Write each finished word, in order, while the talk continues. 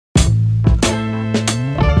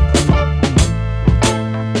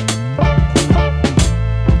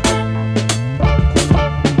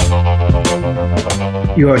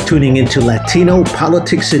You are tuning into Latino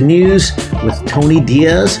Politics and News with Tony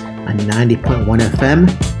Diaz on 90.1 FM,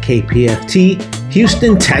 KPFT,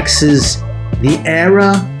 Houston, Texas. The era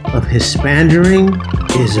of Hispandering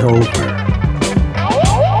is over.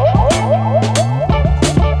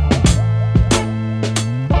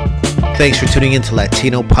 Thanks for tuning into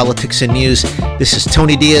Latino Politics and News. This is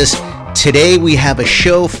Tony Diaz. Today we have a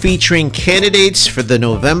show featuring candidates for the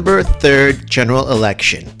November 3rd general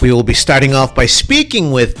election. We will be starting off by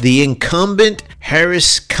speaking with the incumbent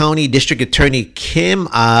Harris County District Attorney Kim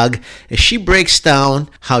Ogg as she breaks down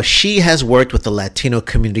how she has worked with the Latino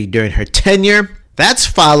community during her tenure. That's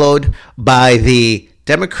followed by the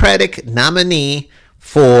Democratic nominee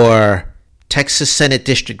for Texas Senate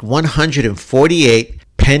District 148,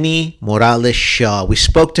 Penny Morales Shaw. We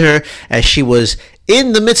spoke to her as she was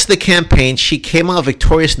in the midst of the campaign. She came out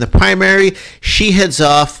victorious in the primary. She heads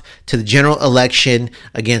off to the general election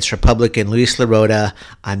against Republican Luis LaRota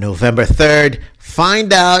on November 3rd.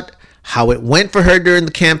 Find out how it went for her during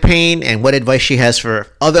the campaign and what advice she has for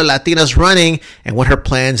other Latinas running and what her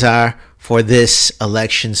plans are for this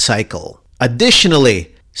election cycle.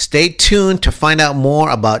 Additionally, stay tuned to find out more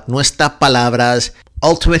about Nuestra Palabra's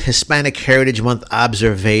Ultimate Hispanic Heritage Month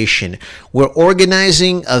observation. We're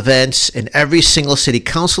organizing events in every single city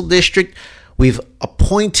council district. We've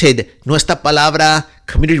appointed Nuestra Palabra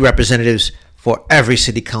community representatives for every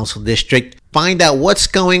city council district. Find out what's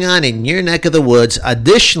going on in your neck of the woods.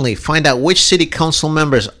 Additionally, find out which city council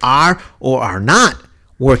members are or are not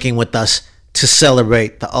working with us to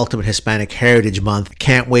celebrate the Ultimate Hispanic Heritage Month.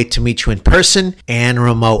 Can't wait to meet you in person and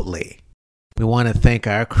remotely. We want to thank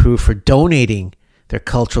our crew for donating their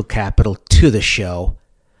cultural capital to the show.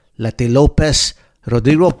 Leti Lopez,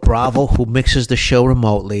 Rodrigo Bravo, who mixes the show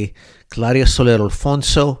remotely, Claudia Soler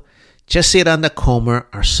Alfonso, Jesse Aranda Comer,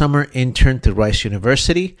 our summer intern through Rice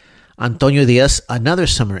University, Antonio Diaz, another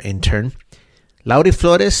summer intern, Lauri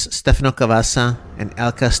Flores, Stefano Cavazza, and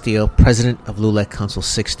Al Castillo, president of LULAC Council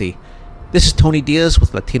 60. This is Tony Diaz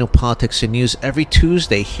with Latino Politics and News every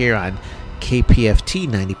Tuesday here on KPFT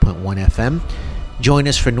 90.1 FM. Join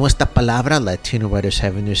us for Nuestra Palabra, Latino Writers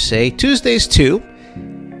Having Their Say, Tuesdays too.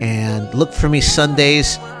 And look for me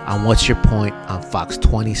Sundays on What's Your Point on Fox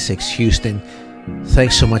 26 Houston.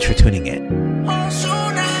 Thanks so much for tuning in.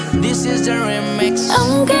 This is the remix.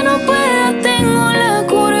 Aunque no pueda, tengo la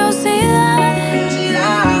curiosidad.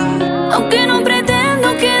 Aunque no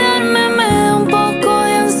pretendo quedarme, me da un poco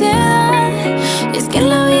de ansiedad. Y es que en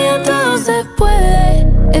la vida todo se puede,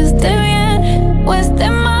 esté bien o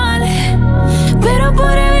esté mal. Pero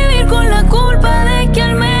podré vivir con la culpa de que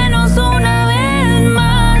al menos una vez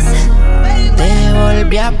más te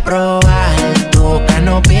volví a probar. Tu boca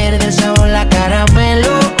no pierde sabor, la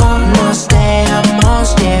caramelo. Nos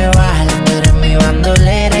dejamos llevar. Tú eres mi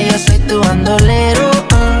bandolera, yo soy tu bandolero.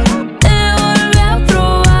 Te volví a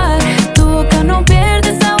probar. Tu boca no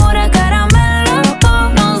pierde sabor a caramelo.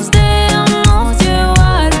 Nos dejamos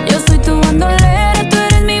llevar. Yo soy tu bandolera, tú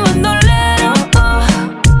eres mi bandolero.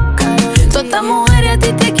 Todas estas mujeres a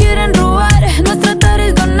ti te quieren robar. No es tratar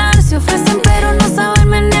es ganar. Se ofrecen pero no saben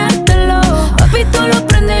meneártelo. Papi, tú lo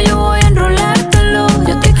prendes, yo voy a enrolártelo.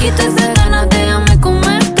 Yo te quito esas ganas, déjame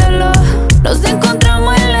comértelo. Nos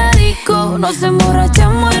encontramos en la disco, nos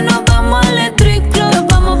emborrachamos y nos vamos al electrico. Nos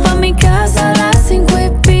vamos pa' mi casa a las 5 y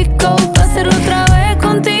pico. Pa' hacerlo otra vez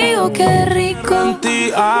contigo, qué rico. En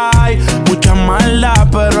ti hay mucha maldad,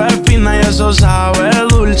 pero al final eso sabe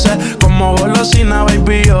dulce. Como golosina,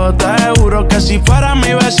 baby, yo te juro que si fuera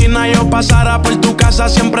mi vecina yo pasara por tu casa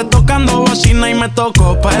siempre tocando bocina. Y me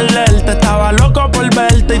tocó perderte, estaba loco por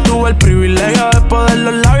verte y tuve el privilegio de poder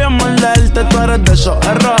los labios morderte. Tú eres de esos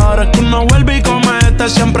errores que uno vuelve y comete,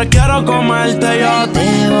 siempre quiero comerte. Yo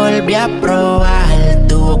te volví a probar.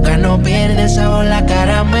 Tu boca no pierde sabor, la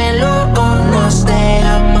caramelo. Nos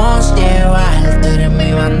dejamos llevar. Tú eres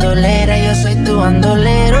mi bandolera, yo soy tu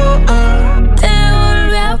bandolero. Te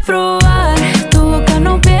volví a probar. Tu boca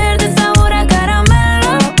no pierde sabor a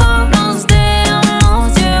caramelo. Nos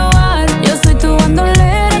dejamos llevar. Yo soy tu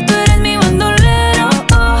bandolera, tú eres mi bandolero.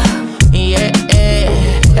 Yeah,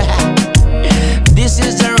 this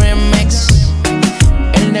is the remix.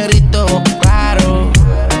 El negrito claro.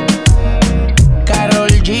 Karol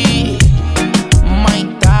G.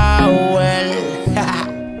 Mike Tower.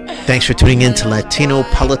 Thanks for tuning in to Latino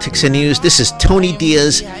Politics and News. This is Tony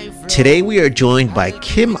Diaz. Today we are joined by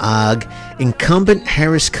Kim Ogg, incumbent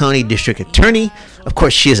Harris County District Attorney. Of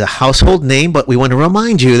course, she is a household name, but we want to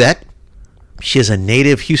remind you that she is a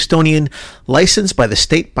native Houstonian licensed by the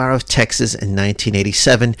State Bar of Texas in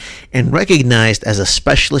 1987 and recognized as a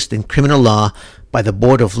specialist in criminal law by the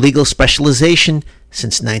Board of Legal Specialization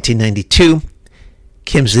since 1992.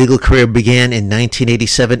 Kim's legal career began in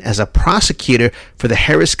 1987 as a prosecutor for the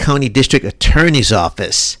Harris County District Attorney's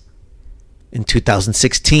Office. In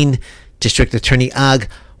 2016, District Attorney Ogg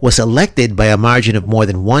was elected by a margin of more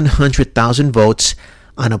than 100,000 votes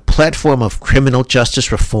on a platform of criminal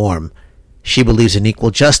justice reform. She believes in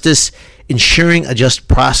equal justice, ensuring a just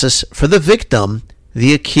process for the victim,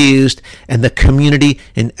 the accused, and the community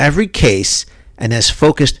in every case, and has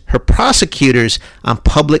focused her prosecutors on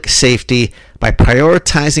public safety by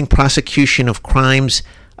prioritizing prosecution of crimes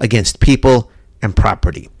against people and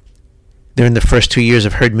property. During the first 2 years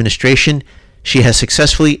of her administration, she has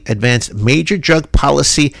successfully advanced major drug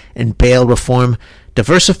policy and bail reform,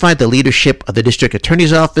 diversified the leadership of the District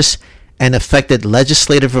Attorney's Office, and effected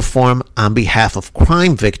legislative reform on behalf of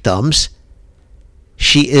crime victims.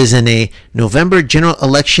 She is in a November general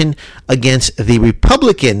election against the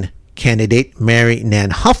Republican candidate Mary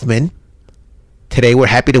Nan Huffman. Today we're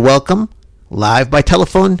happy to welcome, live by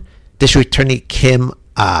telephone, District Attorney Kim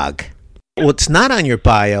Ogg. What's not on your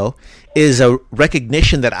bio is a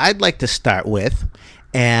recognition that I'd like to start with,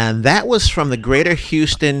 and that was from the Greater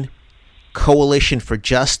Houston Coalition for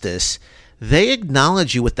Justice. They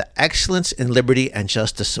acknowledge you with the Excellence in Liberty and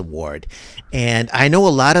Justice Award. And I know a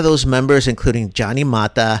lot of those members, including Johnny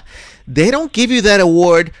Mata, they don't give you that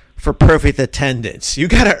award for perfect attendance. You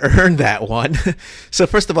got to earn that one. So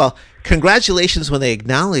first of all, congratulations when they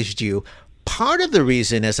acknowledged you. Part of the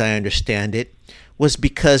reason, as I understand it, was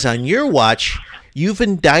because on your watch, you've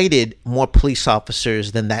indicted more police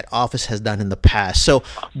officers than that office has done in the past. So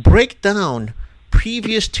break down,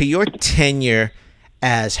 previous to your tenure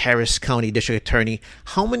as Harris County District Attorney,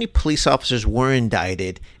 how many police officers were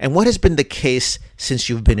indicted, and what has been the case since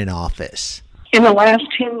you've been in office? In the last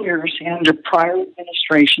 10 years, under prior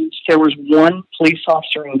administrations, there was one police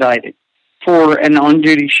officer indicted for an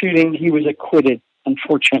on-duty shooting. He was acquitted,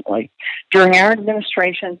 unfortunately. During our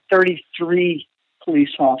administration, 33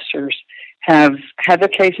 police officers have had their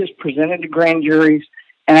cases presented to grand juries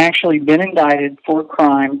and actually been indicted for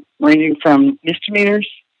crime ranging from misdemeanors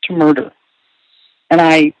to murder. And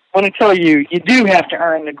I want to tell you, you do have to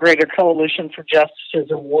earn the Greater Coalition for Justice's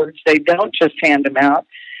awards. They don't just hand them out.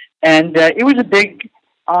 And it was a big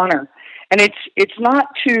honor. And it's not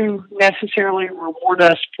to necessarily reward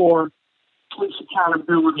us for police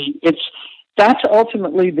accountability. That's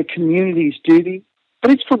ultimately the community's duty.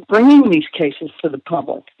 But it's for bringing these cases to the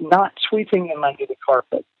public, not sweeping them under the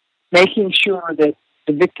carpet, making sure that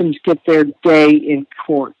the victims get their day in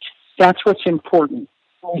court. That's what's important.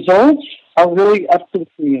 Results are really up to the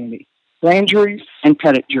community, grand juries and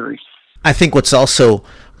petit juries. I think what's also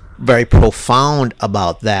very profound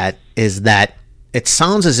about that is that it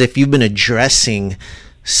sounds as if you've been addressing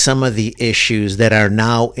some of the issues that are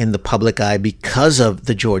now in the public eye because of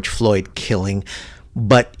the George Floyd killing,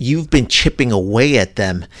 but you've been chipping away at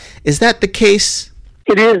them. Is that the case?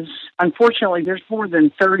 It is. Unfortunately, there's more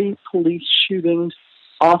than 30 police shootings,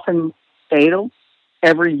 often fatal,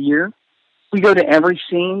 every year. We go to every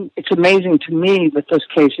scene. It's amazing to me that those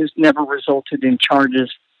cases never resulted in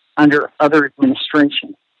charges under other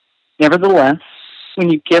administration. Nevertheless, when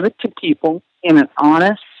you give it to people in an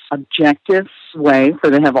honest, objective way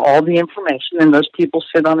where they have all the information and those people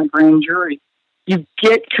sit on a grand jury, you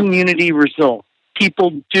get community results.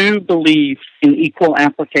 People do believe in equal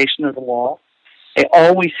application of the law. They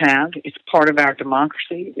always have. It's part of our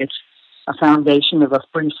democracy. It's a foundation of a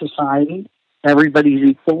free society. Everybody's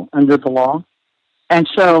equal under the law. And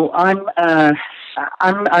so I'm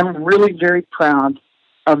really very proud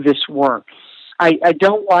of this work. I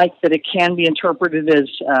don't like that it can be interpreted as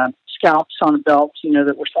scalps on a belt,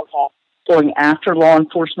 that we're somehow going after law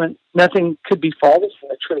enforcement. Nothing could be farther from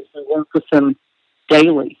the truth. We work with them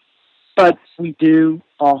daily. But we do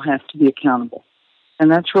all have to be accountable.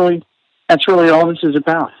 And that's really all this is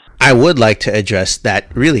about. I would like to address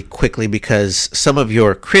that really quickly because some of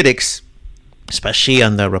your critics, especially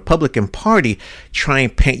on the Republican Party, try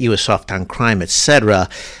and paint you as soft on crime, etc.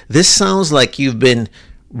 This sounds like you've been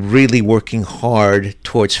really working hard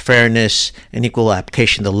towards fairness and equal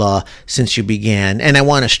application of the law since you began. And I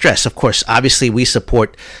want to stress, of course, obviously we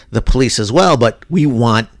support the police as well, but we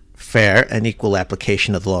want fair and equal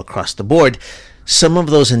application of the law across the board. Some of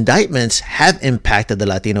those indictments have impacted the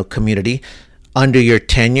Latino community. Under your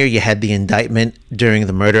tenure, you had the indictment during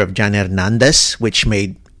the murder of John Hernandez, which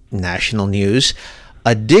made national news.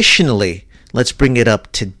 Additionally, let's bring it up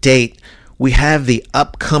to date. We have the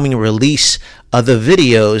upcoming release of the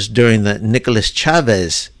videos during the Nicolas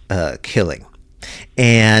Chavez killing.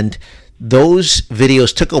 And those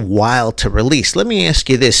videos took a while to release. Let me ask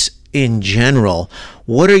you this in general.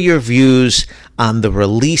 What are your views on the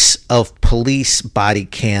release of police body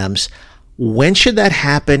cams? When should that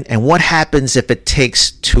happen, and what happens if it takes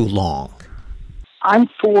too long? I'm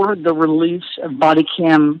for the release of body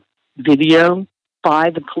cam video by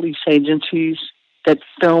the police agencies that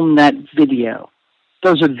film that video.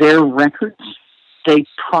 Those are their records. They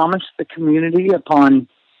promised the community upon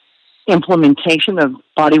implementation of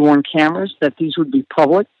body-worn cameras that these would be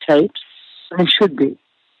public tapes, and they should be.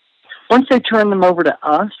 Once they turn them over to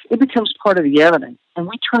us, it becomes part of the evidence, and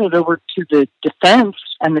we turn it over to the defense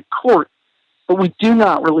and the court, but we do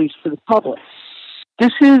not release to the public.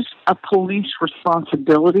 This is a police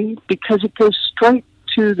responsibility because it goes straight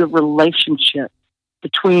to the relationship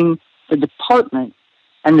between the department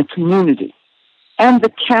and the community. And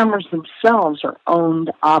the cameras themselves are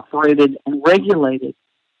owned, operated, and regulated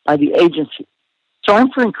by the agency. So I'm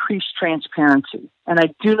for increased transparency, and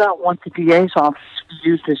I do not want the DA's office to be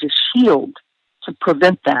used as a shield to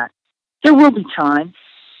prevent that. There will be times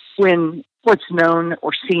when what's known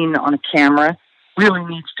or seen on a camera really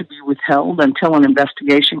needs to be withheld until an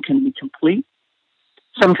investigation can be complete.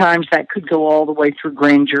 Sometimes that could go all the way through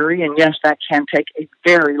grand jury, and yes, that can take a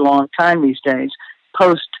very long time these days,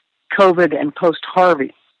 post-COVID and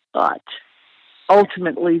post-Harvey. But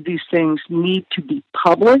ultimately, these things need to be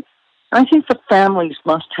public. I think the families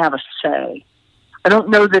must have a say. I don't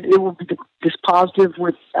know that it will be dispositive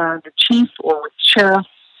with the chief or with the sheriff,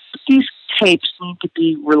 but these tapes need to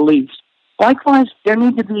be released. Likewise, there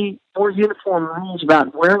need to be more uniform rules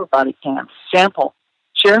about wearing body cams. For example,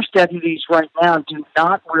 sheriff's deputies right now do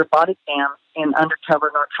not wear body cams in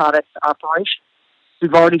undercover narcotics operations.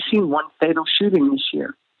 We've already seen one fatal shooting this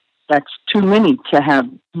year. That's too many to have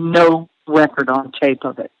no record on tape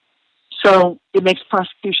of it. So it makes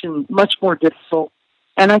prosecution much more difficult.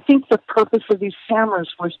 And I think the purpose of these cameras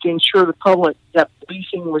was to ensure the public that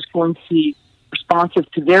policing was going to be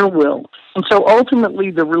responsive to their will. And so ultimately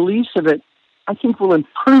the release of it, I think, will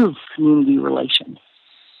improve community relations.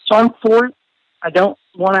 So I'm for it. I don't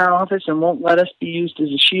want our office and won't let us be used as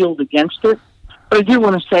a shield against it. But I do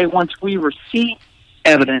want to say once we receive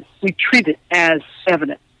evidence, we treat it as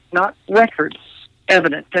evidence, not records,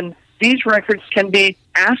 evidence. And these records can be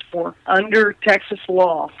asked for under Texas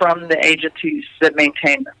law from the agencies that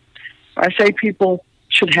maintain them. I say people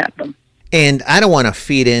should have them. And I don't want to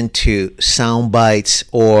feed into sound bites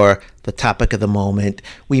or the topic of the moment.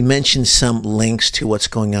 We mentioned some links to what's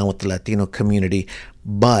going on with the Latino community,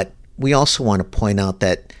 but we also want to point out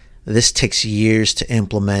that this takes years to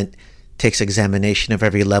implement, takes examination of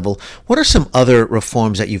every level. What are some other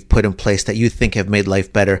reforms that you've put in place that you think have made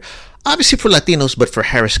life better, obviously for Latinos, but for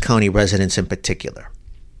Harris County residents in particular?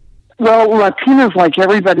 Well, Latinos, like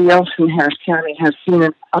everybody else in Harris County, has seen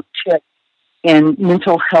an uptick in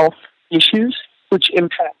mental health issues, which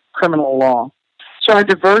impact criminal law. So our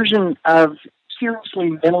diversion of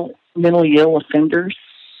seriously mentally ill offenders,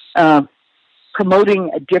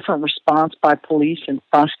 promoting a different response by police and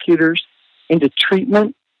prosecutors into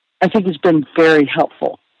treatment, I think has been very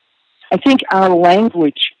helpful. I think our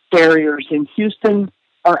language barriers in Houston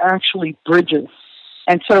are actually bridges.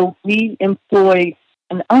 And so we employ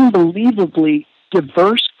an unbelievably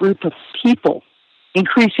diverse group of people,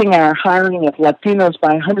 increasing our hiring of Latinos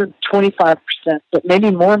by 125%, but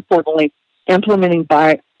maybe more importantly, implementing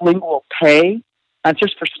bilingual pay, not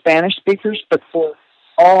just for Spanish speakers, but for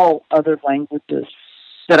all other languages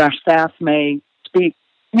that our staff may speak.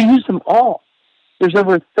 We use them all. There's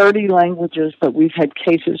over 30 languages, but we've had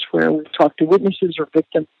cases where we've talked to witnesses or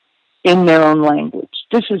victims in their own language.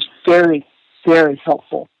 This is very, very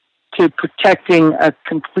helpful to protecting a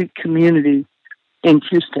complete community in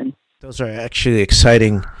Houston. Those are actually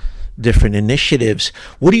exciting different initiatives.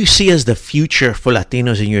 What do you see as the future for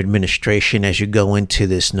Latinos in your administration as you go into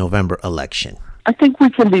this November election? I think we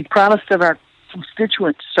can be proudest of our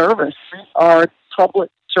constituent service. We are public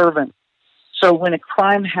servants. So when a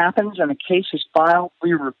crime happens and a case is filed,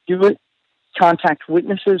 we review it, contact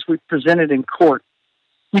witnesses, we present it in court.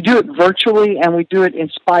 We do it virtually, and we do it in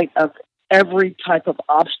spite of every type of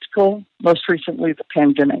obstacle, most recently the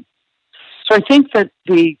pandemic. So I think that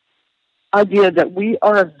the idea that we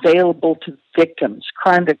are available to victims,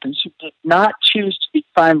 crime victims, who did not choose to be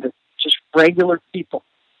crime victims, just regular people.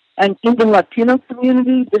 And in the Latino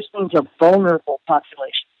community, this means a vulnerable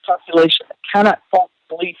population that cannot call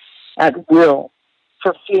police at will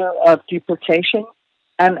for fear of deportation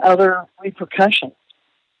and other repercussions.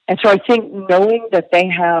 And so I think knowing that they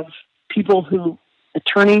have people who,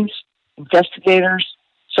 attorneys, investigators,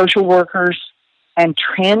 social workers, and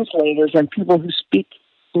translators, and people who speak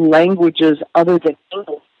languages other than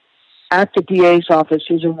English at the DA's office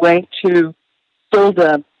is a way to build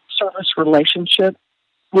a service relationship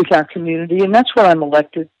with our community. And that's what I'm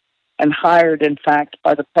elected and hired, in fact,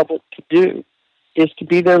 by the public to do, is to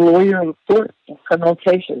be their lawyer in court in criminal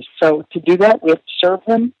cases. So to do that, we have to serve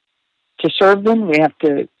them. To serve them, we have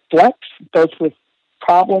to flex, both with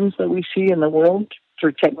problems that we see in the world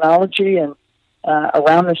through technology and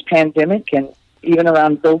around this pandemic and even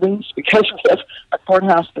around buildings, because we have a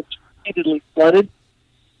courthouse that's repeatedly flooded.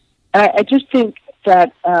 I just think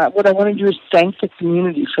that what I want to do is thank the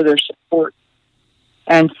community for their support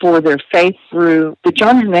and for their faith through the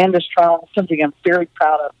John Hernandez trial, something I'm very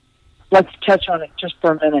proud of. I'd like to touch on it just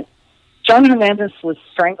for a minute. John Hernandez was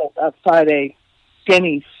strangled outside a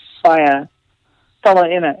Denny's by a fellow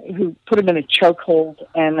who put him in a chokehold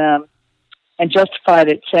and justified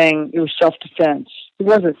it, saying it was self-defense. It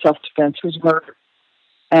wasn't self-defense, it was murder.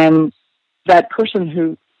 And that person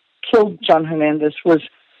who killed John Hernandez was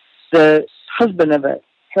the husband of a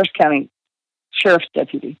Harris County sheriff's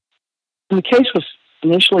deputy. And the case was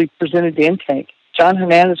initially presented to intake. John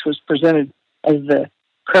Hernandez was presented as the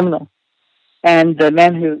criminal, and the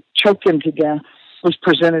man who choked him to death was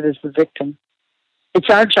presented as the victim. It's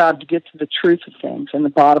our job to get to the truth of things and the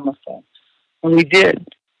bottom of things. And we did.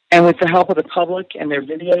 And with the help of the public and their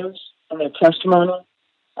videos and their testimony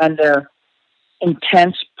and their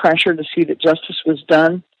intense pressure to see that justice was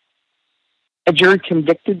done, a jury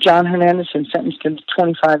convicted John Hernandez and sentenced him to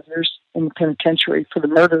 25 years in the penitentiary for the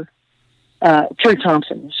murder. Terry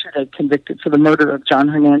Thompson should have convicted for the murder of John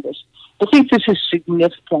Hernandez. I think this is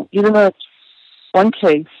significant. Even though it's one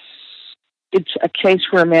case, it's a case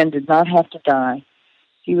where a man did not have to die.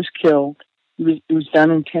 He was killed. It was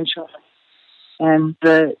done intentionally. And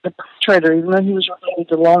the perpetrator, even though he was related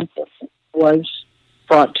to law enforcement, was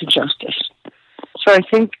brought to justice. So I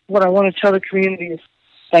think what I want to tell the community is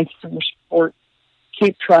thank you for your support.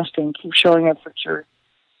 Keep trusting. Keep showing up for jury.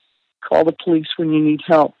 Call the police when you need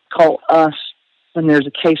help. Call us when there's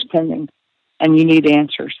a case pending and you need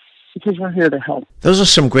answers, because we're here to help. Those are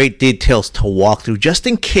some great details to walk through, just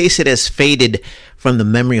in case it has faded from the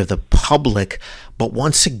memory of the public. But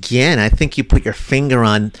once again, I think you put your finger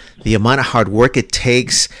on the amount of hard work it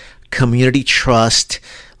takes, community trust,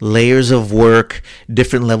 layers of work,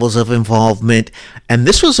 different levels of involvement. And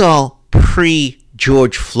this was all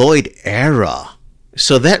pre-George Floyd era.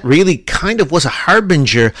 So that really kind of was a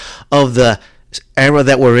harbinger of the era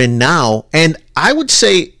that we're in now. And I would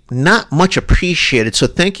say not much appreciated. So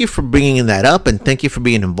thank you for bringing that up, and thank you for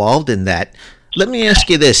being involved in that. Let me ask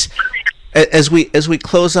you this. As we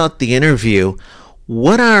close out the interview,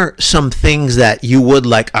 what are some things that you would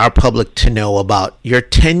like our public to know about your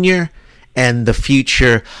tenure and the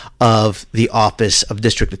future of the office of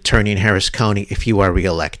District Attorney in Harris County if you are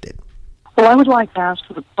reelected? Well, I would like to ask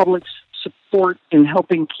for the public's support in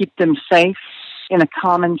helping keep them safe in a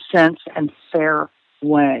common sense and fair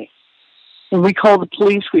way. When we call the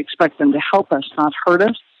police, we expect them to help us, not hurt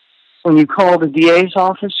us. When you call the DA's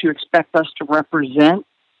office, you expect us to represent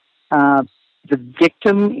the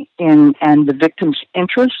victim and the victim's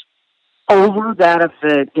interest over that of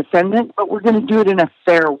the defendant, but we're going to do it in a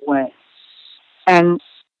fair way. And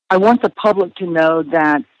I want the public to know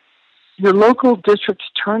that your local district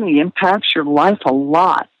attorney impacts your life a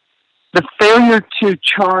lot. The failure to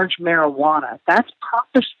charge marijuana, that's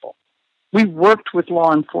purposeful. We worked with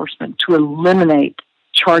law enforcement to eliminate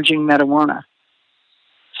charging marijuana.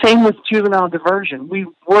 Same with juvenile diversion. We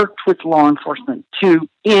worked with law enforcement to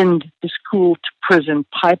end the school-to-prison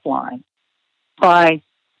pipeline by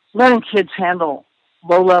letting kids handle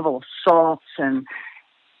low-level assaults and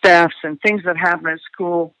thefts and things that happen at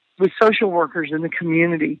school with social workers in the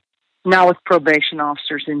community, now with probation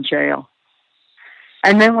officers in jail.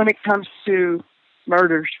 And then when it comes to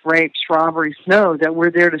murders, rapes, robberies, know that we're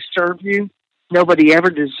there to serve you. Nobody ever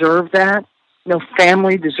deserved that. No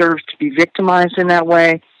family deserves to be victimized in that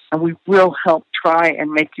way. And we will help try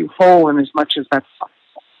and make you whole in as much as that's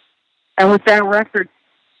possible. And with that record,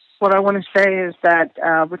 what I want to say is that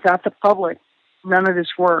without the public, none of this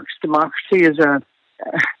works. Democracy is a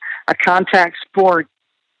contact sport,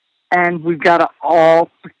 and we've got to all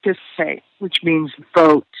participate, which means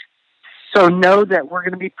vote. So know that we're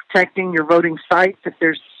going to be protecting your voting sites. If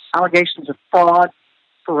there's allegations of fraud,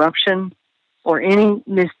 corruption, or any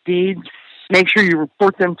misdeeds, make sure you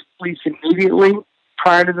report them to police immediately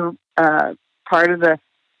prior to the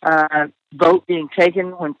vote being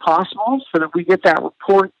taken when possible, so that we get that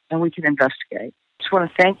report and we can investigate. Just want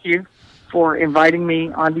to thank you for inviting me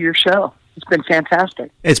onto your show. It's been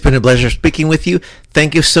fantastic. It's been a pleasure speaking with you.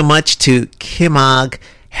 Thank you so much to Kim Ogg,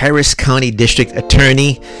 Harris County District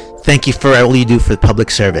Attorney. Thank you for all you do for the public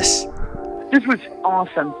service. This was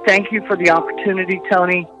awesome. Thank you for the opportunity,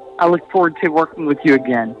 Tony. I look forward to working with you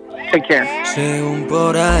again. Take care. Según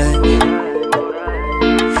por ahí,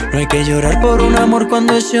 No hay que llorar por un amor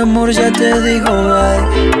cuando ese amor ya te dijo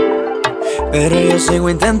bye. Pero yo sigo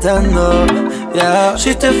intentando, yeah.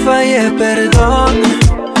 Si te fallé, perdón.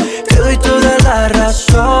 Te doy toda la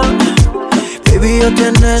razón. Baby, yo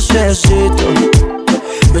te necesito.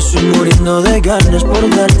 Me estoy muriendo de ganas por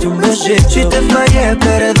darte un besito. Si te fallé,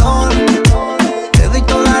 perdón. Te doy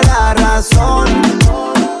toda la razón.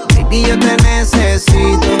 Baby, yo te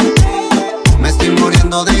necesito. Me estoy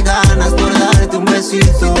muriendo de ganas por darte un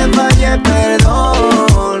besito. Si te fallé,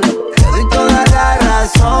 perdón. Te doy toda la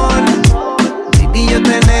razón. Baby, yo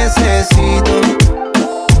te necesito.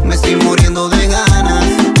 Me estoy muriendo de ganas,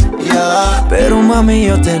 yeah. Pero mami,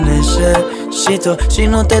 yo te necesito. Si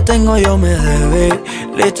no te tengo, yo me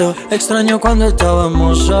debilito. Extraño cuando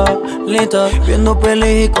estábamos solitos, viendo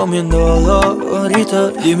pelis y comiendo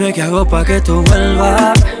doritos. Dime qué hago pa' que tú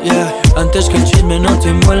vuelvas, yeah. Antes que el chisme no te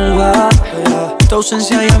envuelva, yeah. Tu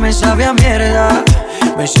ausencia ya me sabe a mierda.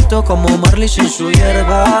 Me siento como Marley sin su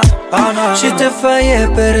hierba, oh, no. Si te fallé,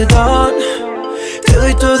 perdón. Te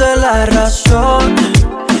doy toda la razón.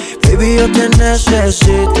 Baby, yo te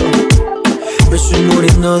necesito. Me estoy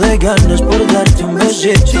muriendo de ganas por darte un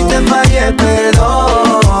besito. Si te fallé,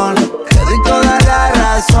 perdón. Te doy toda la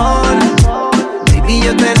razón. Baby,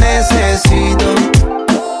 yo te necesito.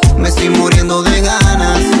 Me estoy muriendo de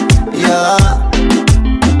ganas, yeah.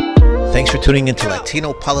 Thanks for tuning into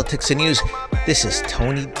Latino Politics and News. This is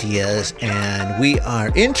Tony Diaz, and we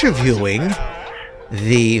are interviewing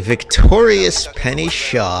the victorious Penny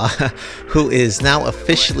Shaw, who is now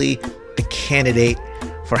officially a candidate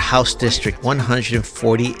for House District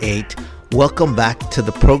 148. Welcome back to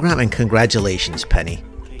the program, and congratulations, Penny.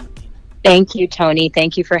 Thank you, Tony.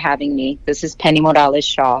 Thank you for having me. This is Penny Morales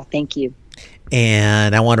Shaw. Thank you.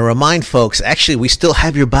 And I want to remind folks, actually, we still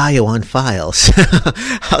have your bio on file. So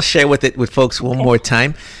I'll share with folks one more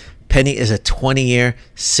time. Penny is a 20-year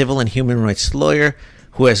civil and human rights lawyer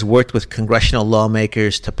who has worked with congressional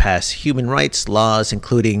lawmakers to pass human rights laws,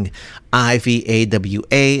 including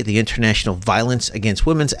IVAWA, the International Violence Against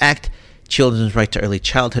Women's Act, Children's Right to Early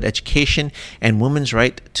Childhood Education, and Women's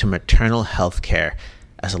Right to Maternal Health Care.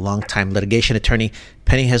 As a longtime litigation attorney,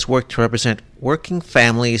 Penny has worked to represent working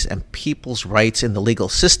families and people's rights in the legal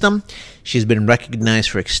system. She's been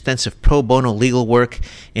recognized for extensive pro bono legal work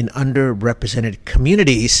in underrepresented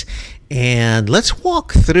communities. And let's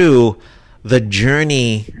walk through the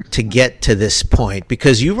journey to get to this point,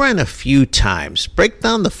 because you ran a few times. Break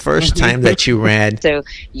down the first time that you ran. So,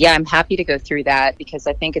 yeah, I'm happy to go through that, because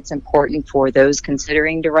I think it's important for those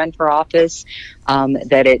considering to run for office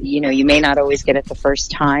that it, you may not always get it the first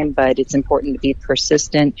time, but it's important to be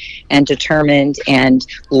persistent and determined and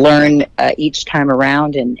learn each time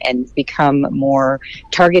around and become more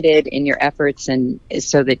targeted in your efforts, and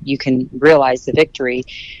so that you can realize the victory.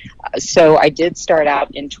 So I did start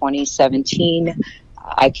out in 2017.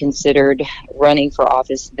 I considered running for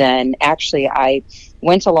office then. Actually, I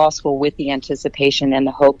went to law school with the anticipation and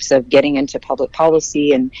the hopes of getting into public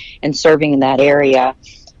policy and serving in that area.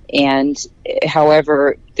 And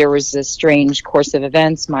however, there was a strange course of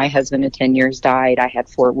events. My husband of 10 years died.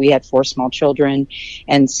 We had four small children.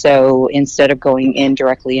 And so instead of going in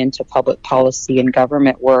directly into public policy and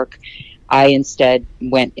government work, I instead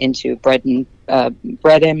went into bread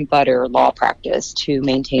and butter law practice to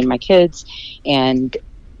maintain my kids and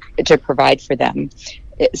to provide for them.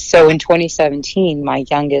 So in 2017, my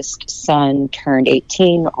youngest son turned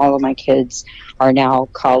 18. All of my kids are now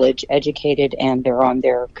college educated and they're on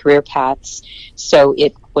their career paths. So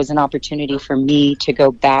it was an opportunity for me to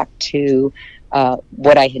go back to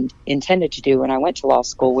what I had intended to do when I went to law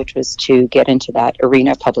school, which was to get into that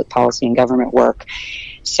arena of public policy and government work.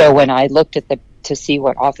 So when I looked at to see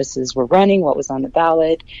what offices were running, what was on the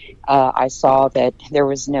ballot, I saw that there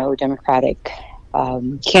was no Democratic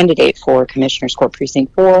candidate for Commissioner's Court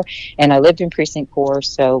Precinct 4, and I lived in Precinct 4,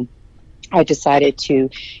 so I decided to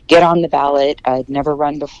get on the ballot. I'd never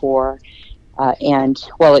run before, and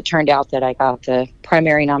it turned out that I got the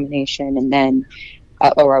primary nomination, and then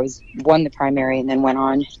I won the primary and then went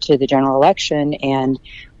on to the general election, and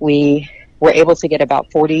we were able to get about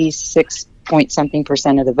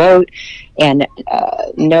 46-point-something% of the vote, and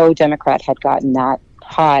no Democrat had gotten that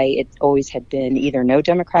high. It always had been either no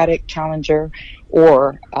Democratic challenger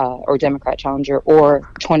or Democrat challenger, or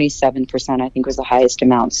 27%, I think, was the highest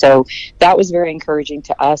amount. So that was very encouraging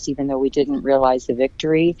to us, even though we didn't realize the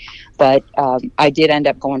victory. But I did end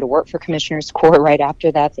up going to work for Commissioner's Court right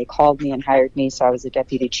after that. They called me and hired me, so I was the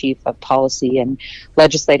Deputy Chief of Policy and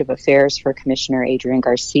Legislative Affairs for Commissioner Adrian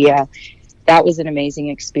Garcia. That was an amazing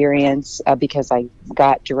experience because I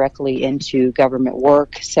got directly into government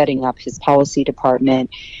work, setting up his policy department,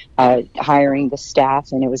 hiring the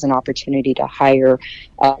staff, and it was an opportunity to hire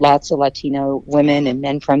lots of Latino women and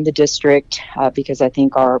men from the district, because I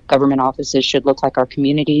think our government offices should look like our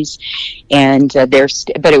communities. And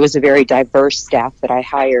but it was a very diverse staff that I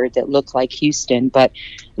hired that looked like Houston, but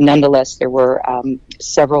nonetheless, there were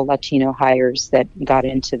several Latino hires that got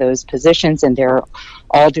into those positions, and they're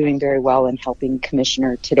all doing very well and helping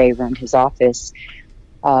Commissioner today run his office.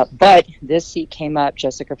 But this seat came up,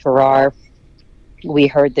 Jessica Farrar. We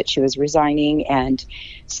heard that she was resigning, and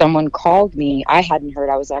someone called me. I hadn't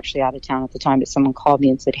heard. I was actually out of town at the time, but someone called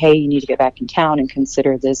me and said, hey, you need to get back in town and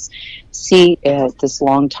consider this seat at this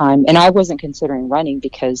long time. And I wasn't considering running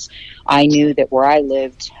because I knew that where I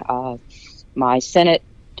lived, my Senate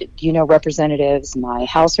representatives, my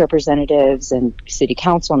House representatives, and city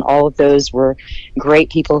council, and all of those were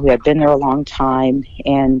great people who had been there a long time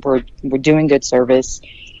and were doing good service.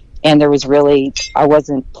 And I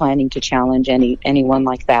wasn't planning to challenge anyone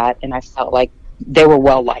like that. And I felt like they were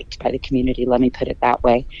well liked by the community, let me put it that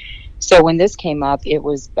way. So when this came up, it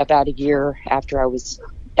was about a year after I was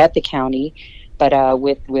at the county. But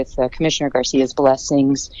with Commissioner Garcia's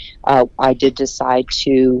blessings, I did decide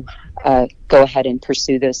to go ahead and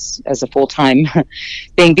pursue this as a full-time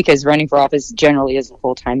thing, because running for office generally is a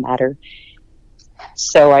full-time matter.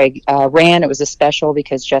 So I ran. It was a special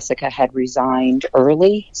because Jessica had resigned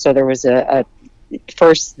early. So there was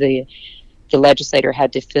first the legislator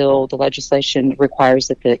had to fill. The legislation requires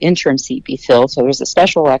that the interim seat be filled. So there was a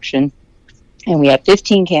special election, and we had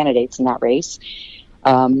 15 candidates in that race.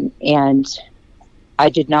 And I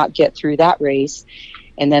did not get through that race.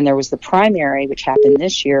 And then there was the primary, which happened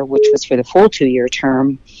this year, which was for the full 2-year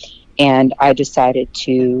term. And I decided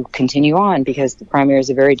to continue on because the primary is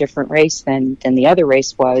a very different race than the other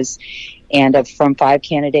race was. And from 5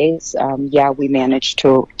 candidates, we managed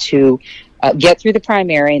to get through the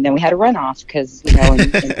primary, and then we had a runoff because,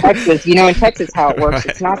 in Texas, how it works, right.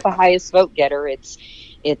 It's not the highest vote getter. It's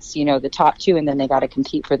the top 2, and then they got to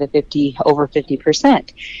compete for the over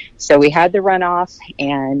 50%. So we had the runoff,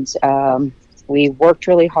 and we worked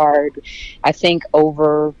really hard. I think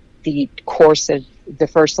over the course of the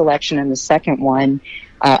first election and the second one,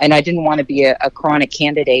 and I didn't want to be a chronic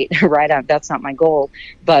candidate, right? That's not my goal.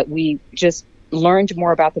 But we just learned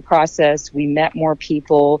more about the process. We met more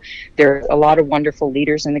people. There are a lot of wonderful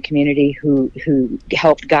leaders in the community who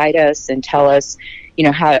helped guide us and tell us,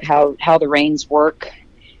 how the reins work.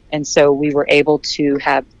 And so we were able to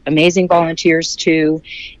have amazing volunteers too,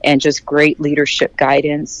 and just great leadership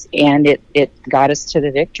guidance. And it got us to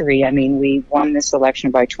the victory. I mean, we won this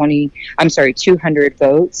election by 200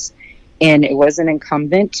 votes, and it was an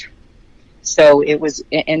incumbent. So it was,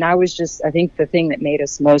 and I think the thing that made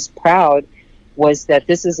us most proud was that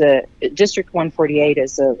this is District 148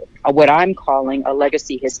 is what I'm calling a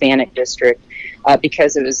legacy Hispanic district,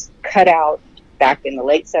 because it was cut out back in the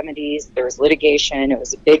late 70s. There was litigation. It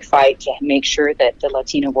was a big fight to make sure that the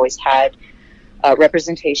Latino voice had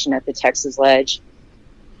representation at the Texas Ledge.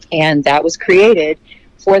 And that was created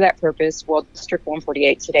for that purpose. Well, District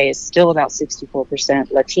 148 today is still about 64%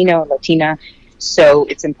 Latino, Latina. So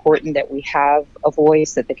it's important that we have a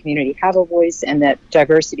voice, that the community have a voice, and that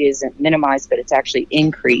diversity isn't minimized, but it's actually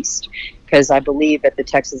increased. Because I believe at the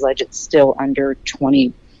Texas Ledge, it's still under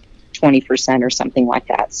 20% or something like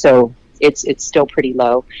that. So it's still pretty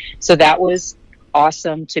low. So that was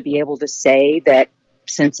awesome to be able to say that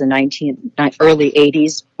since the early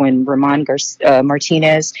 80s, when Ramon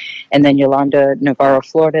Martinez and then Yolanda Navarro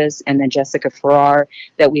Flores and then Jessica Farrar,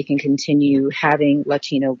 that we can continue having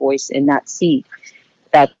Latino voice in that seat.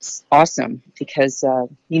 That's awesome because,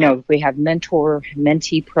 if we have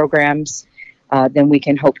mentee programs, then we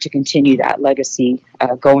can hope to continue that legacy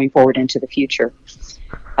going forward into the future.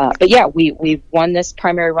 But yeah, we won this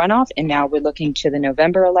primary runoff, and now we're looking to the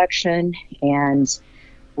November election, and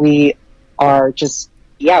we are just,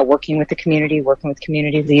 working with the community, working with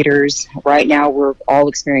community leaders. Right now, we're all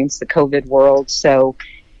experiencing the COVID world, so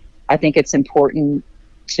I think it's important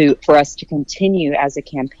for us to continue as a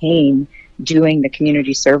campaign doing the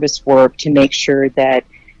community service work to make sure that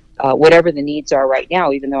whatever the needs are right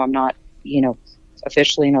now, even though I'm not,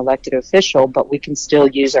 officially an elected official, but we can still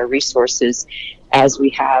use our resources as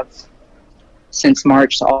we have since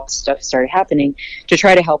March, all stuff started happening, to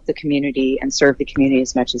try to help the community and serve the community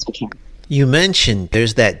as much as we can. You mentioned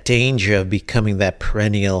there's that danger of becoming that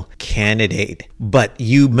perennial candidate, but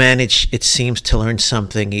you managed, it seems, to learn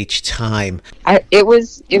something each time. It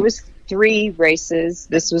was 3 races.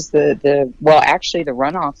 This was actually the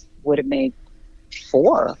runoff would have made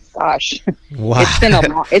 4. Gosh, wow!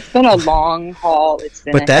 It's been a long haul.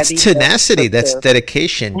 But that's tenacity. That's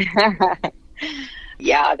dedication.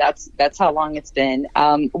 Yeah, that's how long it's been.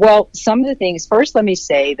 Well, some of the things. First, let me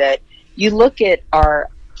say that you look at our,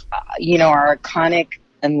 our iconic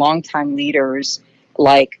and longtime leaders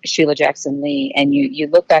like Sheila Jackson Lee, and you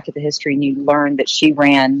look back at the history and you learn that she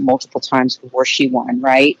ran multiple times before she won,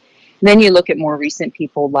 right? And then you look at more recent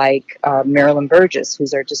people like Marilyn Burgess,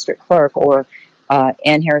 who's our district clerk, or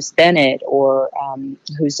Ann Harris Bennett, or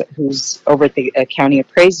who's over at the county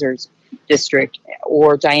appraisers district,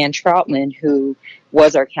 or Diane Troutman, who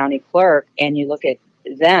was our county clerk. And you look at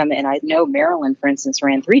them, and I know Marilyn, for instance,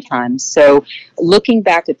 ran 3 times. So looking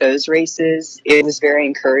back at those races, it was very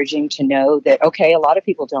encouraging to know that, okay, a lot of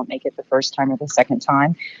people don't make it the first time or the second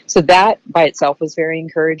time. So that by itself was very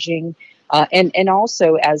encouraging. And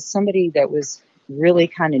also, as somebody that was really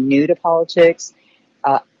kind of new to politics,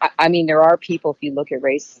 I mean, there are people, if you look at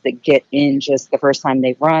races, that get in just the first time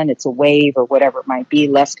they run, it's a wave or whatever it might be,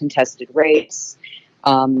 less contested race,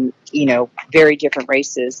 very different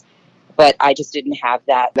races. But I just didn't have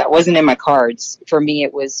that. That wasn't in my cards. For me,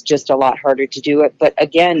 it was just a lot harder to do it. But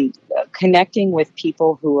again, connecting with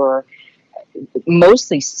people who are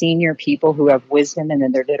mostly senior people who have wisdom and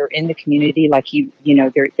then that are in the community, like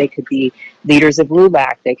they could be leaders of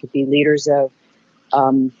LULAC, they could be leaders of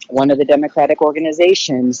one of the Democratic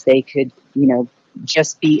organizations, they could,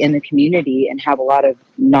 just be in the community and have a lot of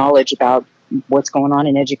knowledge about what's going on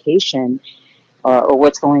in education. Or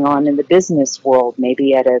what's going on in the business world,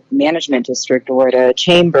 maybe at a management district or at a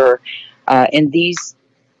chamber. And these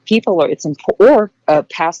people or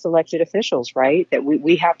past elected officials, right? That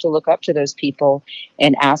we have to look up to those people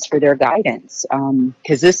and ask for their guidance,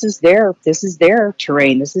 because this is their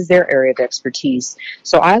terrain, this is their area of expertise.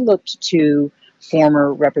 So I looked to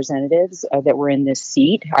former representatives that were in this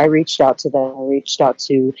seat. I reached out to them.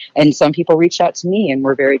 And some people reached out to me and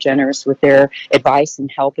were very generous with their advice and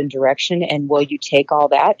help and direction. And will you take all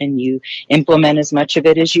that and you implement as much of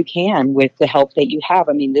it as you can with the help that you have?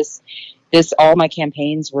 I mean, all my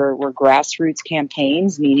campaigns were grassroots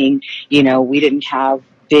campaigns, meaning, we didn't have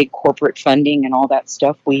big corporate funding and all that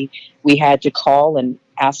stuff. We had to call and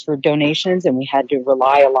ask for donations, and we had to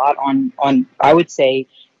rely a lot on I would say,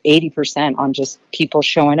 80% on just people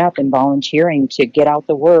showing up and volunteering to get out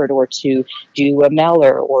the word or to do a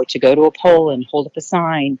mailer or to go to a poll and hold up a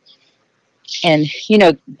sign. And,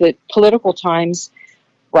 the political times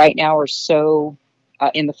right now are so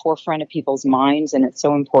in the forefront of people's minds, and it's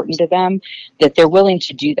so important to them that they're willing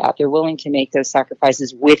to do that. They're willing to make those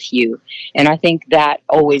sacrifices with you. And I think that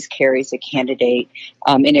always carries a candidate.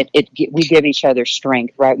 And we give each other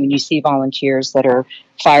strength, right? When you see volunteers that are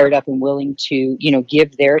fired up and willing to,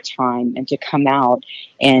 give their time and to come out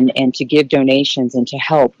and to give donations and to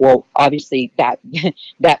help. Well, obviously that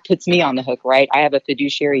puts me on the hook, right? I have a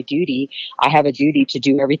fiduciary duty. I have a duty to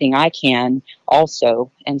do everything I can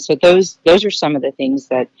also. And so those are some of the things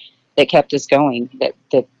that kept us going,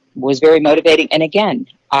 that was very motivating. And again,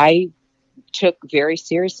 I took very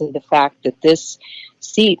seriously the fact that this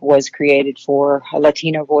seat was created for a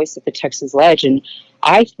Latino voice at the Texas Ledge. And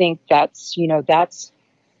I think that's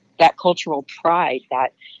that cultural pride,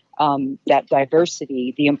 that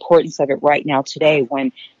diversity, the importance of it right now today,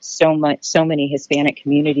 when so many Hispanic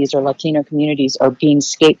communities or Latino communities are being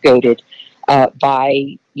scapegoated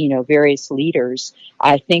by various leaders.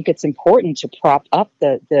 I think it's important to prop up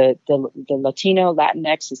the Latino,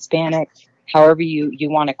 Latinx, Hispanic, however you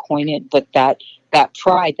want to coin it, but that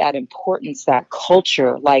pride, that importance, that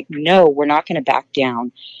culture, like, no, we're not going to back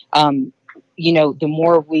down. The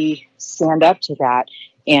more we stand up to that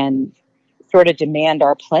and sort of demand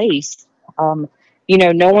our place, no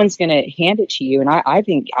one's going to hand it to you. And I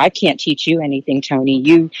think I can't teach you anything, Tony.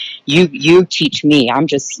 You teach me. I'm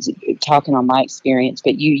just talking on my experience,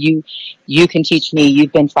 but you can teach me.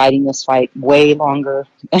 You've been fighting this fight way longer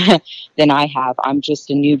than I have. I'm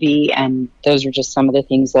just a newbie, and those are just some of the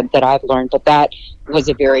things that I've learned. But that was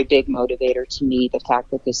a very big motivator to me, the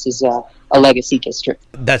fact that this is a legacy district.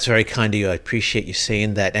 That's very kind of you. I appreciate you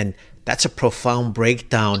saying that. And that's a profound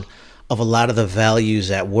breakdown of a lot of the values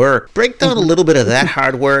at work. Break down a little bit of that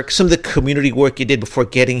hard work, some of the community work you did before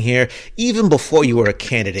getting here, even before you were a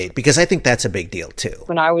candidate, because I think that's a big deal too.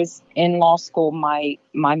 When I was in law school, my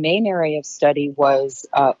main area of study was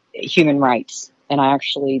human rights. And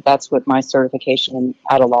that's what my certification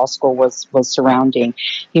out of law school was surrounding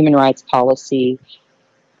human rights policy.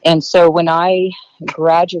 And so when I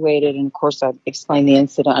graduated, and of course I explained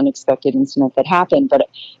the unexpected incident that happened, but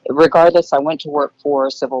regardless, I went to work for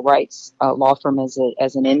a civil rights law firm as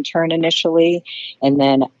an intern initially, and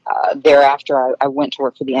then thereafter I went to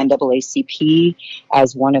work for the NAACP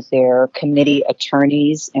as one of their committee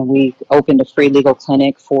attorneys, and we opened a free legal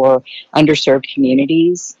clinic for underserved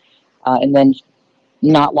communities, and then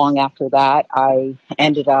not long after that, I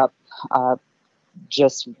ended up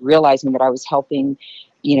just realizing that I was helping,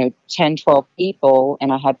 10, 12 people,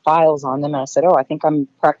 and I had files on them. And I said, oh, I think I'm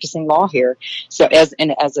practicing law here. So as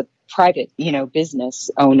a private, business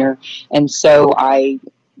owner. And so I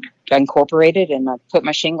incorporated and I put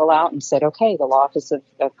my shingle out and said, okay, the law office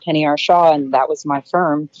of Penny R. Shaw. And that was my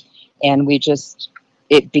firm. And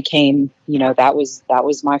it became, that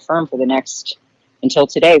was my firm for the next, until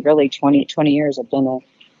today, really 20 years. I've been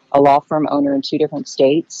a law firm owner in 2 different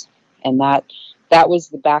states. And that was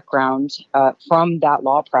the background from that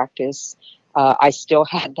law practice. I still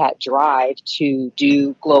had that drive to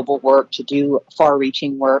do global work, to do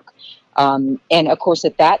far-reaching work. And of course,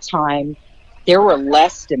 at that time, there were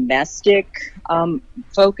less domestic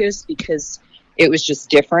focus because it was just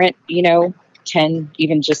different, even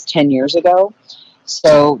just 10 years ago.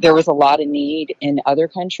 So there was a lot of need in other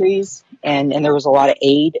countries, and there was a lot of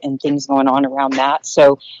aid and things going on around that.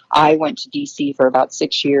 So I went to D.C. for about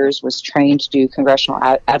 6 years, was trained to do congressional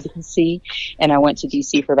advocacy, and I went to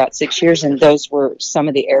D.C. for about 6 years, and those were some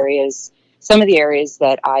of the areas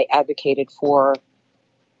that I advocated for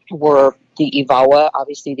were the IVAWA,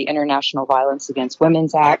 obviously the International Violence Against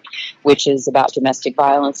Women's Act, which is about domestic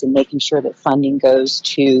violence and making sure that funding goes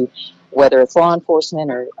to whether it's law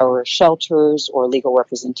enforcement or shelters or legal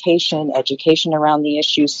representation, education around the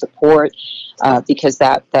issue, support, because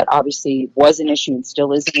that obviously was an issue and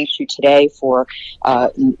still is an issue today for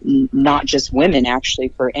not just women, actually,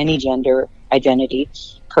 for any gender identity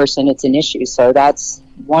person, it's an issue. So that's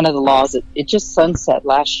one of the laws that it just sunset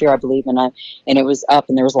last year, I believe, and it was up,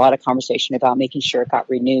 and there was a lot of conversation about making sure it got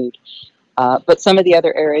renewed. But some of the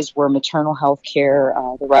other areas were maternal health care,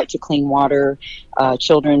 the right to clean water,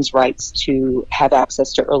 children's rights to have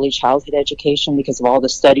access to early childhood education, because of all the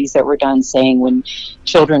studies that were done saying when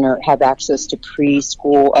children have access to pre-K,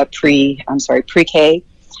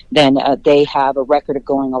 then they have a record of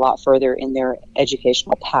going a lot further in their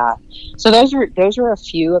educational path. So those were a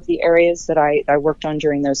few of the areas that I worked on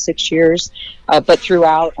during those 6 years. But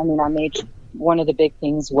throughout, one of the big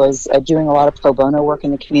things was doing a lot of pro bono work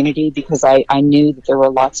in the community, because I knew that there were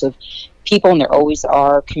lots of people, and there always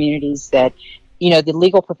are, communities that, the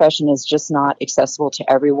legal profession is just not accessible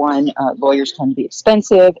to everyone. Lawyers tend to be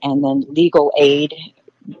expensive, and then legal aid,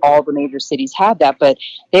 all the major cities have that, but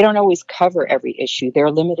they don't always cover every issue.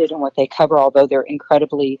 They're limited in what they cover, although they're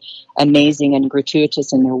incredibly amazing and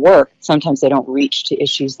gratuitous in their work. Sometimes they don't reach to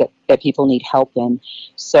issues that people need help in.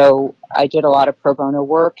 So I did a lot of pro bono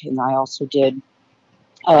work, and I also did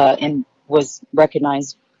and was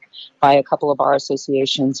recognized by a couple of our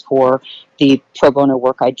associations for the pro bono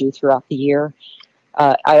work I do throughout the year.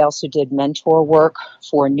 I also did mentor work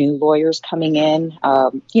for new lawyers coming in.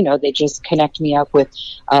 They just connect me up with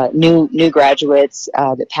new graduates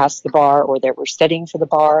that passed the bar or that were studying for the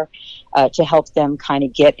bar to help them kind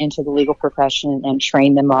of get into the legal profession and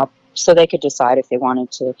train them up so they could decide if they wanted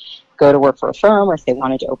to go to work for a firm or if they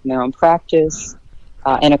wanted to open their own practice.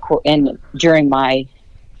 And during my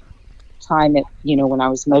time at, when I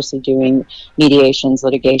was mostly doing mediations,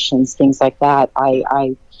 litigations, things like that,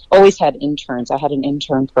 I always had interns. I had an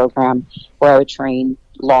intern program where I would train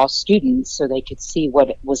law students so they could see what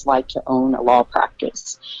it was like to own a law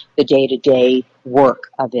practice, the day-to-day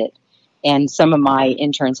work of it. And some of my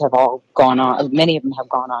interns have all gone on, many of them have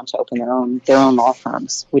gone on to open their own law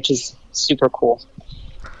firms, which is super cool.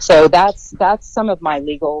 So that's some of my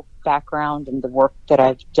legal background and the work that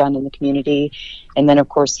I've done in the community. And then, of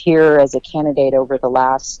course, here as a candidate over the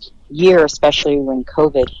last year, especially when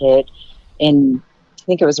COVID hit, I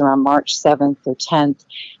think it was around March 7th or 10th,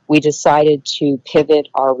 we decided to pivot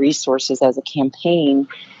our resources as a campaign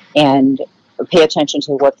and pay attention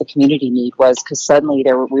to what the community need was, because suddenly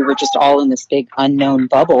we were just all in this big unknown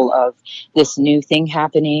bubble of this new thing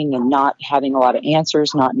happening and not having a lot of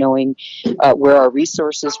answers, not knowing where our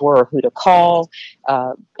resources were or who to call.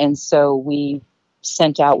 And so we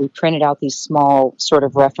printed out these small sort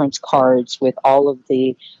of reference cards with all of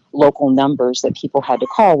the local numbers that people had to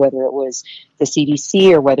call, whether it was the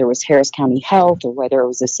CDC or whether it was Harris County Health or whether it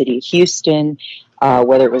was the city of Houston,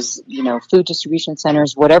 whether it was, food distribution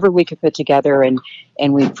centers, whatever we could put together.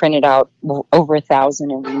 And we printed out over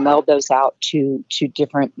 1,000 and we mailed those out to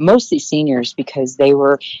different, mostly seniors, because they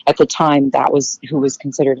were, at the time, that was who was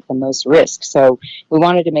considered at the most risk. So we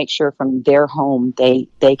wanted to make sure from their home they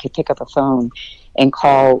could pick up a phone and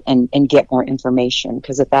call and get more information,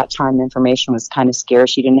 because at that time information was kind of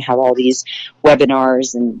scarce. You didn't have all these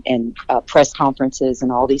webinars and press conferences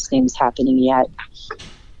and all these things happening yet.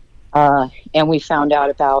 And we found out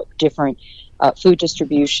about different food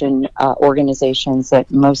distribution organizations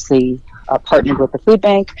that mostly partnered with the food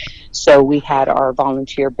bank. So we had our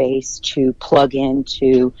volunteer base to plug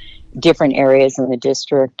into different areas in the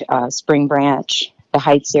district. Spring Branch, the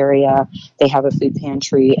Heights area, they have a food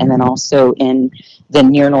pantry, and then also in the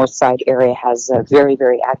near north side area has a very,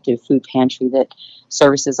 very active food pantry that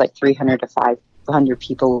services like 300 to 500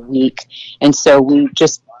 people a week. And so we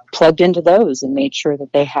just plugged into those and made sure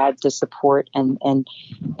that they had the support and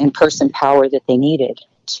person power that they needed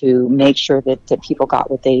to make sure that people got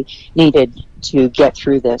what they needed to get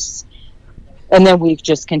through this. And then we've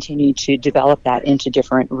just continued to develop that into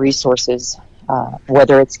different resources,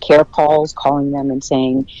 whether it's care calls, calling them and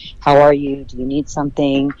saying, how are you? Do you need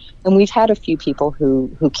something? And we've had a few people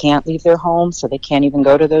who can't leave their homes, so they can't even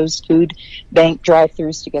go to those food bank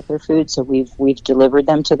drive-thrus to get their food. So we've delivered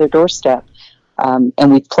them to their doorstep.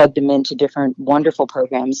 And we've plugged them into different wonderful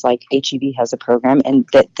programs, like HEB has a program, and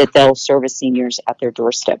that they'll service seniors at their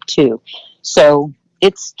doorstep too. So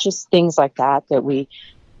it's just things like that we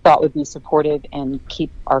thought would be supportive and keep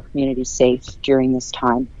our community safe during this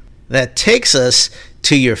time. That takes us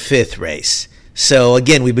to your fifth race. So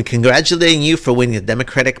again, we've been congratulating you for winning the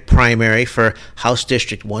Democratic primary for House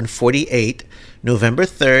District 148. November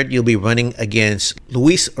 3rd, you'll be running against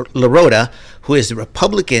Luis Larota, who is the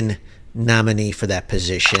Republican nominee for that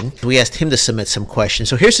position. We asked him to submit some questions.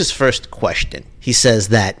 So here's his first question. He says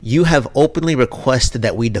that you have openly requested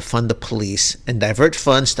that we defund the police and divert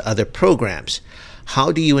funds to other programs.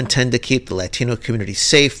 How do you intend to keep the Latino community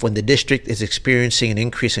safe when the district is experiencing an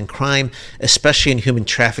increase in crime, especially in human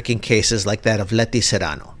trafficking cases like that of Leti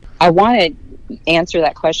Serrano? I want to answer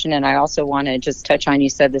that question, and I also want to just touch on, you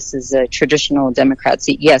said this is a traditional Democrat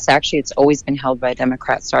seat. Yes, actually, it's always been held by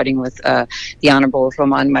Democrats, starting with the Honorable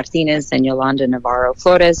Roman Martinez and Yolanda Navarro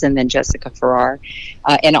Flores, and then Jessica Farrar.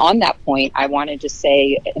 And on that point, I wanted to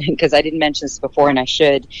say, because I didn't mention this before, and I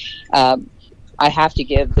should, I have to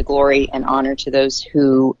give the glory and honor to those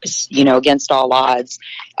who, against all odds,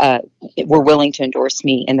 were willing to endorse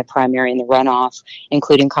me in the primary and the runoff,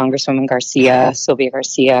 including Congresswoman Garcia, Sylvia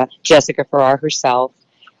Garcia, Jessica Farrar herself,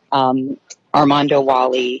 Armando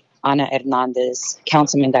Wally, Ana Hernandez,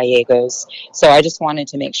 Councilman Gallegos. So I just wanted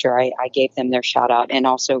to make sure I gave them their shout out, and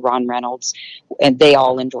also Ron Reynolds. And they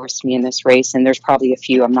all endorsed me in this race. And there's probably a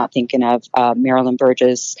few I'm not thinking of, Marilyn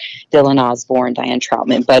Burgess, Dylan Osborne, Diane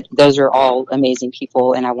Troutman. But those are all amazing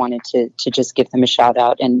people. And I wanted to just give them a shout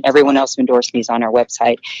out. And everyone else who endorsed me is on our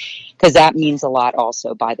website, because that means a lot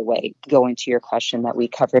also, by the way, going to your question that we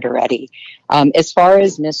covered already. As far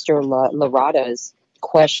as Mr. Larota's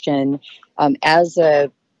question,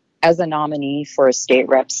 as a nominee for a state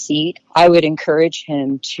rep seat, I would encourage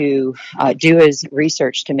him to do his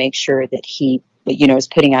research to make sure that he, is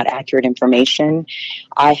putting out accurate information.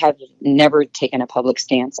 I have never taken a public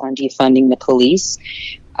stance on defunding the police.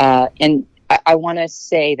 And I want to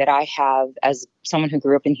say that I have, as someone who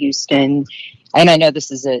grew up in Houston, and I know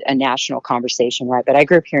this is a national conversation, right? But I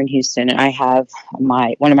grew up here in Houston, and I have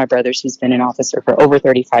one of my brothers who's been an officer for over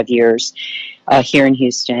 35 years here in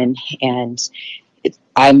Houston. And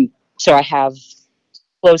I have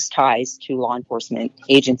close ties to law enforcement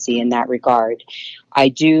agency in that regard.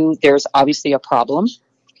 There's obviously a problem.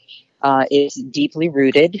 It's deeply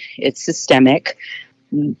rooted. It's systemic.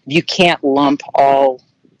 You can't lump all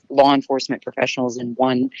law enforcement professionals in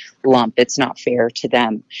one lump. It's not fair to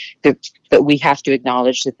them. But we have to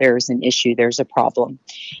acknowledge that there's an issue, there's a problem,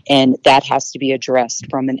 and that has to be addressed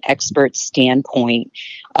from an expert standpoint.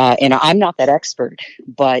 And I'm not that expert,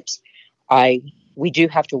 but we do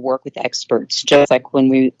have to work with experts, just like when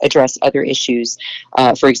we address other issues.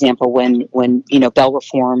 For example, when bail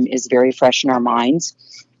reform is very fresh in our minds,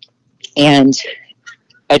 and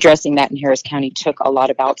addressing that in Harris County took a lot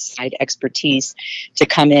of outside expertise to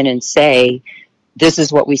come in and say, this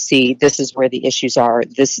is what we see, this is where the issues are,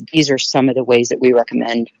 these are some of the ways that we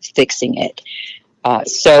recommend fixing it.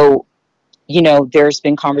 So there's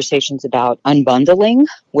been conversations about unbundling,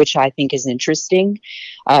 which I think is interesting,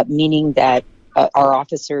 meaning that our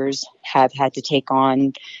officers have had to take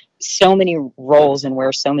on so many roles and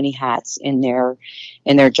wear so many hats in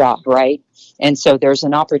their job, right? And so there's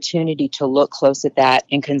an opportunity to look close at that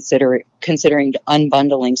and considering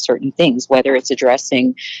unbundling certain things, whether it's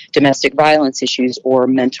addressing domestic violence issues or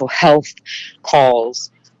mental health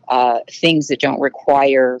calls, things that don't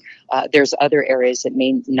require, there's other areas that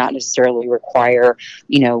may not necessarily require,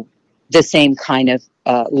 the same kind of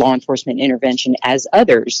law enforcement intervention as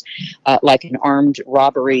others. Like an armed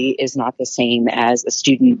robbery is not the same as a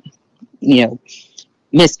student,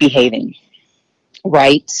 misbehaving,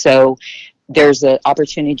 right? So there's an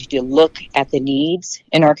opportunity to look at the needs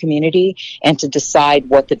in our community and to decide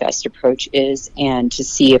what the best approach is, and to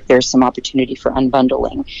see if there's some opportunity for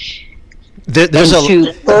unbundling. There's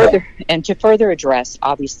to further address,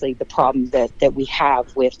 obviously, the problem that we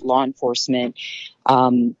have with law enforcement,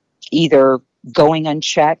 either going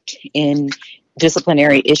unchecked in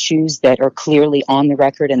disciplinary issues that are clearly on the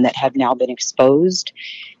record and that have now been exposed,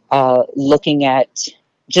 looking at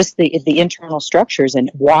just the internal structures and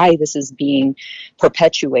why this is being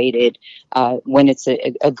perpetuated when it's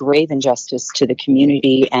a grave injustice to the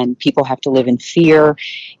community and people have to live in fear.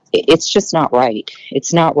 It's just not right.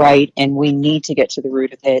 It's not right, and we need to get to the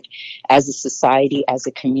root of it as a society, as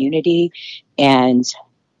a community, and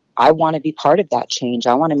I want to be part of that change.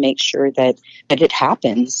 I want to make sure that it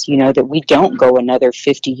happens, that we don't go another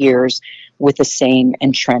 50 years with the same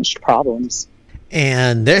entrenched problems.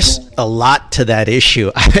 And there's a lot to that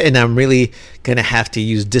issue, and I'm really going to have to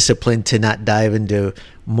use discipline to not dive into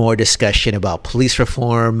more discussion about police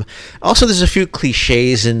reform. Also, there's a few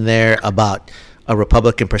cliches in there about a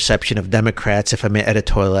Republican perception of Democrats, if I may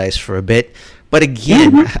editorialize for a bit. But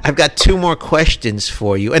again, I've got two more questions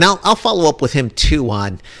for you, and I'll follow up with him too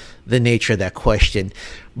on the nature of that question.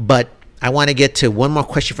 But I want to get to one more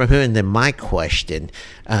question from him and then my question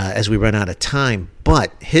as we run out of time.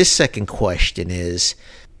 But his second question is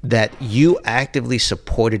that you actively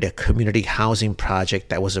supported a community housing project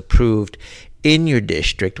that was approved in your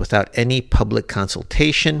district without any public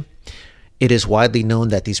consultation. It is widely known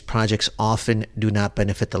that these projects often do not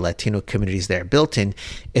benefit the Latino communities they are built in.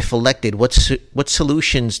 If elected, what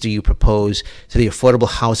solutions do you propose to the affordable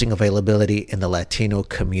housing availability in the Latino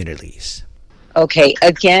communities? Okay,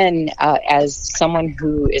 again, as someone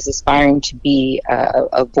who is aspiring to be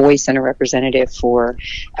a voice and a representative for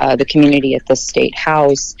the community at the State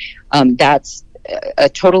House, that's a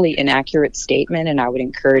totally inaccurate statement, and I would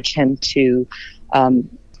encourage him to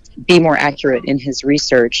be more accurate in his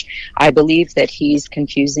research. I believe that he's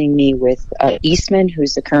confusing me with Eastman,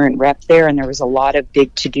 who's the current rep there, and there was a lot of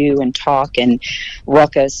big to-do and talk and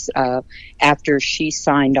ruckus after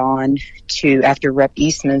Rep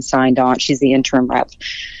Eastman signed on. She's the interim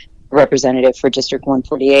representative for District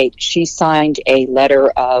 148. She signed a letter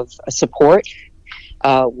of support,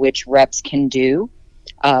 which reps can do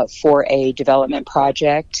for a development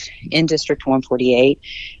project in District 148.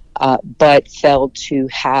 But failed to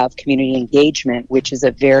have community engagement, which is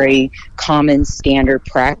a very common standard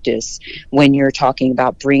practice when you're talking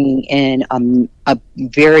about bringing in a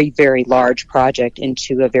very, very large project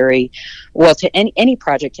into to any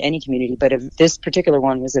project, to any community, but this particular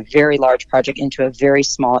one was a very large project into a very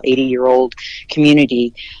small 80-year-old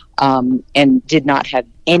community. And did not have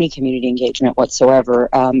any community engagement whatsoever.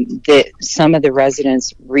 Some of the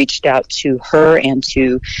residents reached out to her and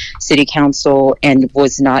to City Council and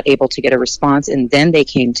was not able to get a response. And then they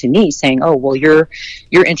came to me saying, "Oh, well, you're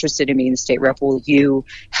interested in being the state rep. Will you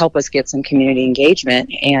help us get some community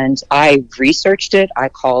engagement?" And I researched it. I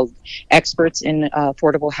called experts in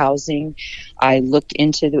affordable housing. I looked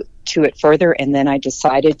into it further, and then I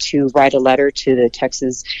decided to write a letter to the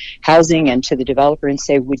Texas Housing and to the developer and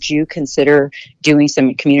say, would you consider doing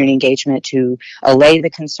some community engagement to allay the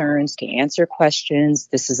concerns, to answer questions?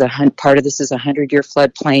 Part of this is a 100-year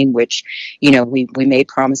floodplain, which, we made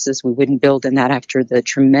promises we wouldn't build in that after the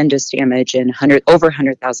tremendous damage and over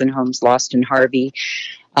 100,000 homes lost in Harvey.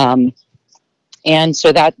 And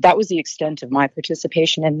so that was the extent of my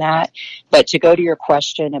participation in that. But to go to your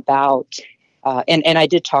question about and I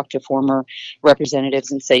did talk to former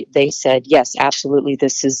representatives and they said, yes, absolutely,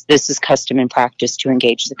 this is custom and practice to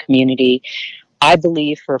engage the community. I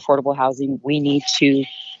believe for affordable housing, we need to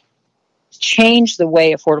change the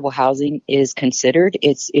way affordable housing is considered.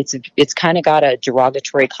 It's kind of got a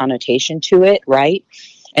derogatory connotation to it, right?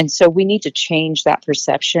 And so we need to change that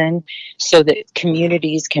perception so that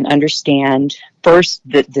communities can understand first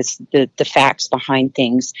the facts behind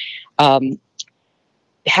things.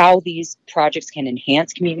 How these projects can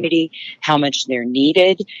enhance community, how much they're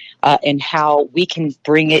needed, and how we can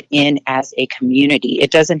bring it in as a community.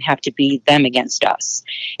 It doesn't have to be them against us,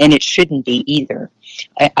 and it shouldn't be either.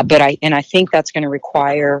 But I think that's going to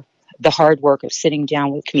require the hard work of sitting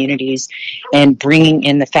down with communities and bringing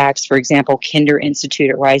in the facts. For example, Kinder Institute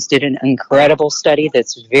at Rice did an incredible study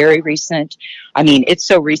that's very recent. I mean, it's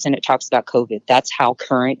so recent it talks about COVID. That's how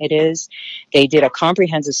current it is. They did a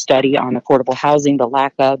comprehensive study on affordable housing, the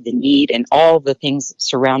lack of, the need, and all the things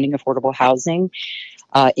surrounding affordable housing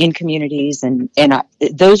in communities. And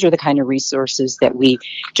those are the kind of resources that we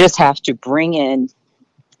just have to bring in,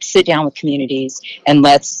 sit down with communities, and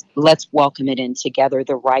let's welcome it in together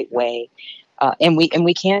the right way. And we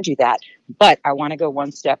can do that. But I want to go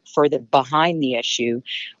one step further behind the issue,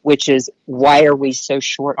 which is why are we so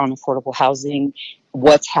short on affordable housing?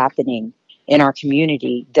 What's happening in our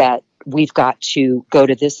community that we've got to go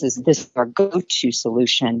to this is our go-to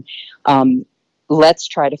solution. Let's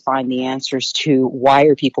try to find the answers to why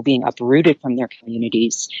are people being uprooted from their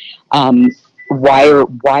communities. Why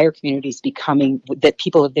are communities becoming that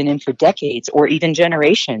people have been in for decades or even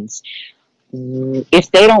generations?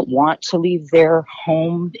 If they don't want to leave their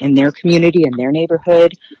home in their community and their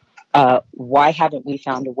neighborhood, why haven't we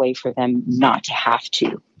found a way for them not to have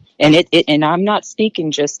to? And I'm not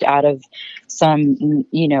speaking just out of some,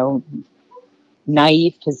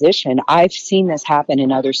 naive position. I've seen this happen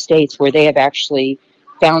in other states where they have actually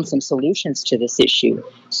found some solutions to this issue.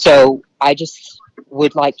 So I just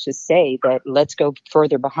would like to say that let's go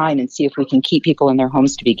further behind and see if we can keep people in their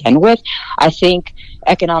homes to begin with. I think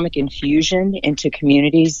economic infusion into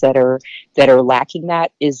communities that are lacking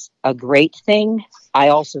that is a great thing. I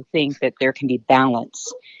also think that there can be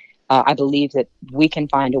balance. I believe that we can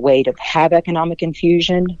find a way to have economic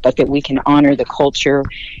infusion, but that we can honor the culture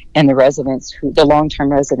and the residents, the long-term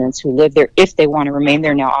residents who live there, if they want to remain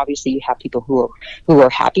there. Now, obviously, you have people who are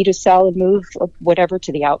happy to sell and move, whatever,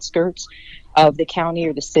 to the outskirts of the county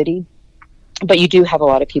or the city. But you do have a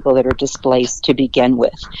lot of people that are displaced to begin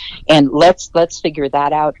with. And let's figure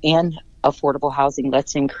that out. And affordable housing,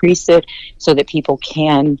 let's increase it so that people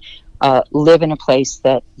can live in a place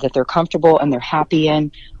that they're comfortable and they're happy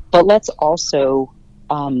in. But let's also,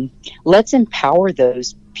 let's empower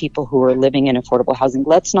those people who are living in affordable housing.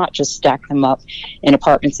 Let's not just stack them up in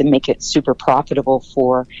apartments and make it super profitable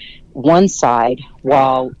for one side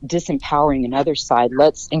while disempowering another side.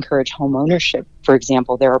 Let's encourage home ownership. For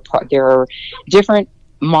example, there are different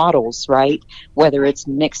models, right? Whether it's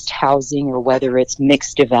mixed housing or whether it's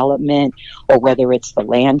mixed development or whether it's the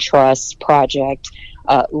land trust project.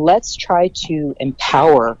 Let's try to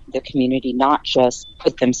empower the community, not just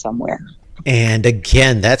put them somewhere. And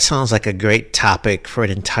again, that sounds like a great topic for an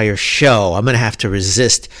entire show. I'm going to have to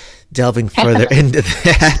resist delving further into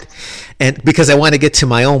that. And because I want to get to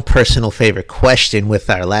my own personal favorite question with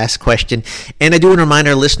our last question. And I do want to remind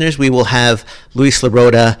our listeners, we will have Luis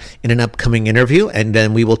LaRota in an upcoming interview, and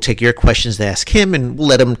then we will take your questions to ask him, and we'll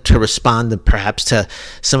let him to respond perhaps to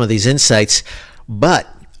some of these insights. But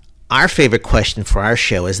our favorite question for our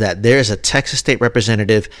show is that there's a Texas state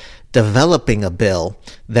representative developing a bill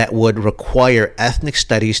that would require ethnic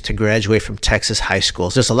studies to graduate from Texas high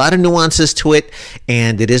schools. There's a lot of nuances to it,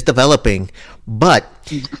 and it is developing, but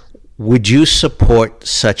would you support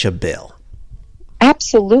such a bill?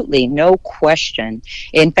 Absolutely, no question.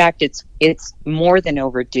 In fact, it's more than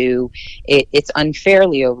overdue. It's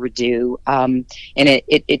unfairly overdue, and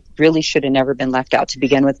it really should have never been left out to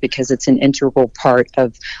begin with, because it's an integral part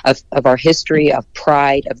of our history, of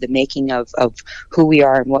pride, of the making of who we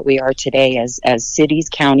are and what we are today as cities,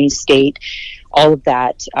 counties, state, all of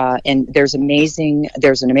that. And there's an amazing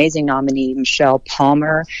nominee, Michelle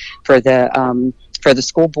Palmer, for the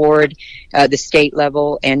school board, the state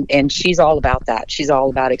level, and she's all about that. She's all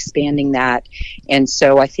about expanding that. And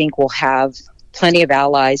so I think we'll have plenty of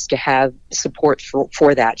allies to have support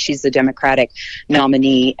for that. She's the Democratic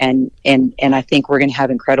nominee, and I think we're going to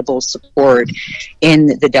have incredible support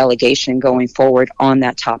in the delegation going forward on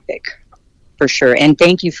that topic, for sure. And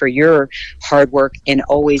thank you for your hard work in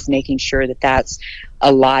always making sure that that's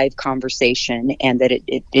a live conversation and that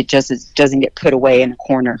it just doesn't get put away in a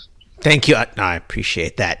corner. Thank you. I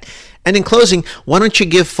appreciate that. And in closing, why don't you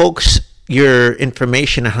give folks your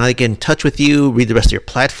information on how they get in touch with you, read the rest of your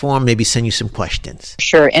platform, maybe send you some questions?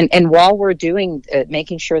 Sure. And while we're doing,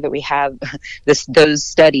 making sure that we have those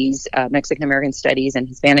studies, Mexican American studies and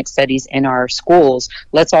Hispanic studies in our schools,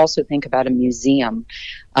 let's also think about a museum.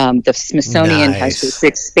 The Smithsonian has just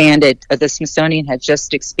expanded. The Smithsonian has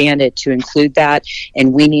just expanded to include that,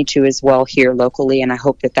 and we need to as well here locally. And I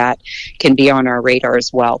hope that can be on our radar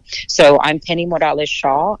as well. So I'm Penny Morales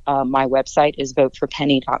Shaw. My website is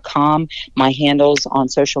voteforpenny.com. My handles on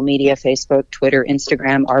social media, Facebook, Twitter,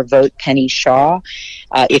 Instagram, are Vote Penny Shaw.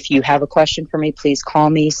 If you have a question for me, please call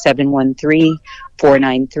me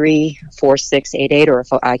 713-493-4688, or if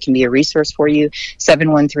I can be a resource for you,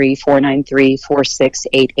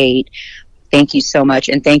 713-493-4688. Thank you so much,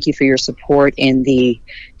 and thank you for your support in the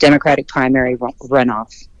Democratic primary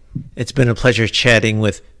runoff. It's been a pleasure chatting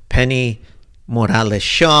with Penny Morales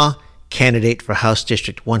Shaw, candidate for House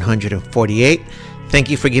District 148. Thank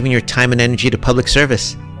you for giving your time and energy to public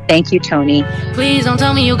service. Thank you, Tony. Please don't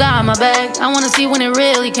tell me you got my back. I wanna see when it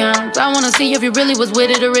really counts. I wanna see if you really was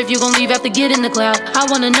with it, or if you gon' leave after getting the clout. I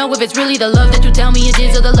wanna know if it's really the love that you tell me it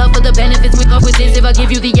is, or the love for the benefits we love with this. If I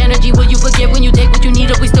give you the energy, will you forget when you take what you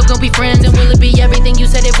need, or we still gon' be friends? And will it be everything you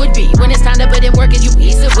said it would be? When it's time to put in work, is you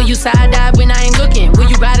piece it? Will you side dive when I ain't looking? Will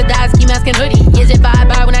you ride or die, ski mask and hoodie? Is it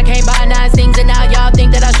bye-bye when I can't buy nice things and now y'all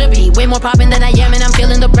think that I should be? popping than I am, and I'm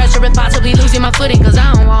feeling the pressure and possibly losing my footing, cause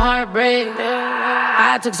I don't want heartbreak.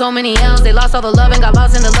 I took so many L's, they lost all the love and got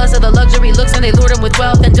lost in the lust of the luxury looks, and they lured them with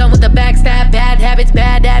wealth and done with the backstab, bad habits,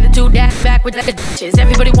 bad attitude, back with the bitches.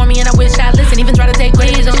 Everybody want me and I wish I'd listen, even try to take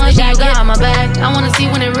please. Don't let you got my back. I wanna see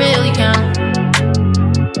when it really counts.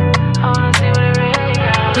 I wanna see when it really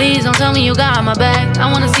counts. Please don't tell me you got my back.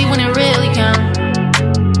 I wanna see when it really counts.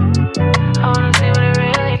 I wanna see when it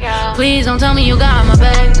really counts. Please don't tell me you got my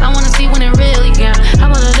back. I wanna see when it really counts. I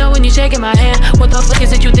wanna know when you're shaking my hand. What the fuck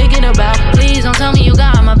is it you thinking about? Please don't tell me you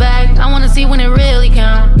got my back. I wanna see when it really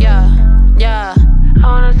counts. Yeah, yeah. I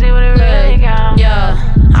wanna see when it really counts. Yeah.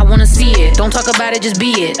 I wanna see it, don't talk about it, just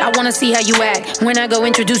be it. I wanna see how you act when I go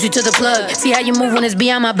introduce you to the plug. See how you move when it's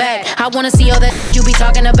behind my back. I wanna see all that you be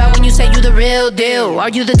talking about when you say you the real deal. Are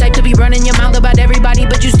you the type to be running your mouth about everybody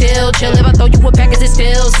but you still chill? If I throw you a pack, is it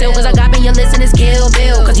still? Cause I got me, you listen, it's Kill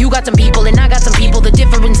Bill. Cause you got some people and I got some people. The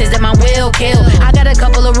difference is that my will kill. I got a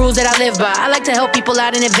couple of rules that I live by. I like to help people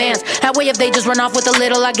out in advance. That way if they just run off with a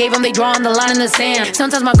little I gave them, they draw on the line in the sand.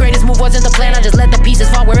 Sometimes my greatest move wasn't the plan, I just let the pieces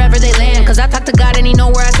fall wherever they land. Cause I talk to God and he know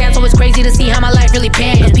where I stand. So it's crazy to see how my life really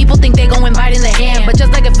panned. Cause people think they gon' invite in the hand, but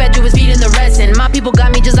just like a fed you was feeding the rest. And my people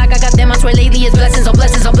got me just like I got them. I swear lately it's blessings on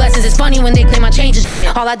blessings on blessings. It's funny when they claim I changed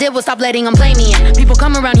it. All I did was stop letting them play me in. People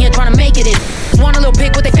come around here trying to make it in. Want a little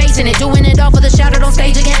pic with they face in it. Doing it all for the shouted on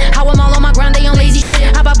stage again. How I'm all on my grind, they on lazy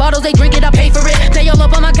shit. I buy bottles, they drink it, I pay for it. They all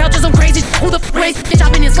up on my couches, I'm crazy. Who the f*** race? Bitch,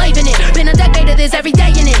 I've been enslaving it. Been a decade of this, every day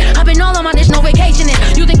in it. I've been all on my dish, no vacation in.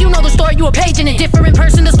 You think you know the story, you a page in it. Different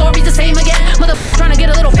person, the story's the same again. Mother trying to get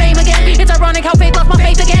a little fame again. It's ironic how faith lost my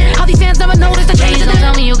faith again. How these fans never noticed the change. Don't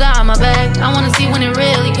tell me you got my back. I wanna see when it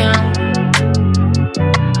really counts.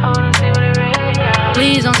 I wanna see when it really counts.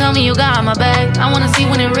 Please don't tell me you got my back. I wanna see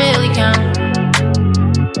when it really counts.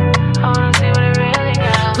 I wanna see when it really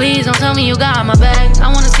counts. Please don't tell me you got my back. I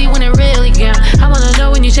wanna see when it really counts. I wanna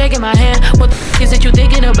know when you're shaking my hand. What the f*** is it you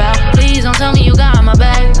thinking about? Please don't tell me you got my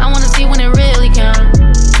back. I wanna see when it really counts.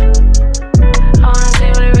 I wanna see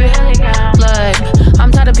when it really counts. Like,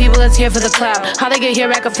 I'm tired of people that's here for the clout. How they get here,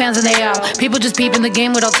 rack up fans and they out. People just peeping the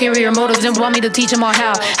game with ulterior motives and want me to teach them all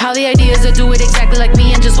how. How the idea is to do it exactly like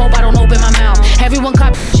me and just hope I don't open my mouth. Everyone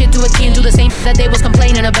cop shit to a T and do the same that they was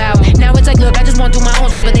complaining about. Now it's like, look, I just want to do my own,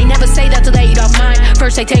 but they never say that till they eat off mine.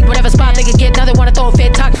 First they take whatever spot they could get. Now they wanna throw a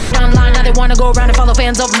fit, talk online. Now they wanna go around and follow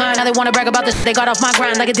fans of mine. Now they wanna brag about this they got off my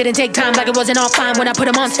grind. Like it didn't take time, like it wasn't all fine when I put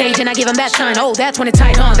them on stage and I give them that shine. Oh, that's when it's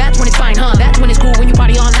tight, huh? That's when it's fine, huh? That's when it's cool when you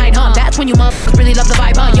party all night, huh? That's when you motherfuckers really love the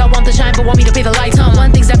vibe, huh? Y'all want the shine but want me to pay the lights, huh?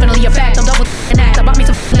 One thing's definitely a fact, I'm double and act. I bought me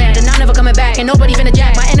some land and I'm never coming back. Ain't nobody finna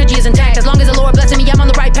jack, my energy is intact. As long as the Lord blessing me, I'm on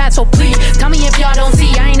the right path. So please, tell me if y'all don't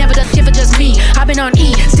see, I ain't never done shit for just me. I've been on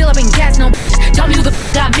E, still up in gas, no bitch. Tell me who the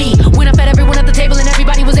f*** got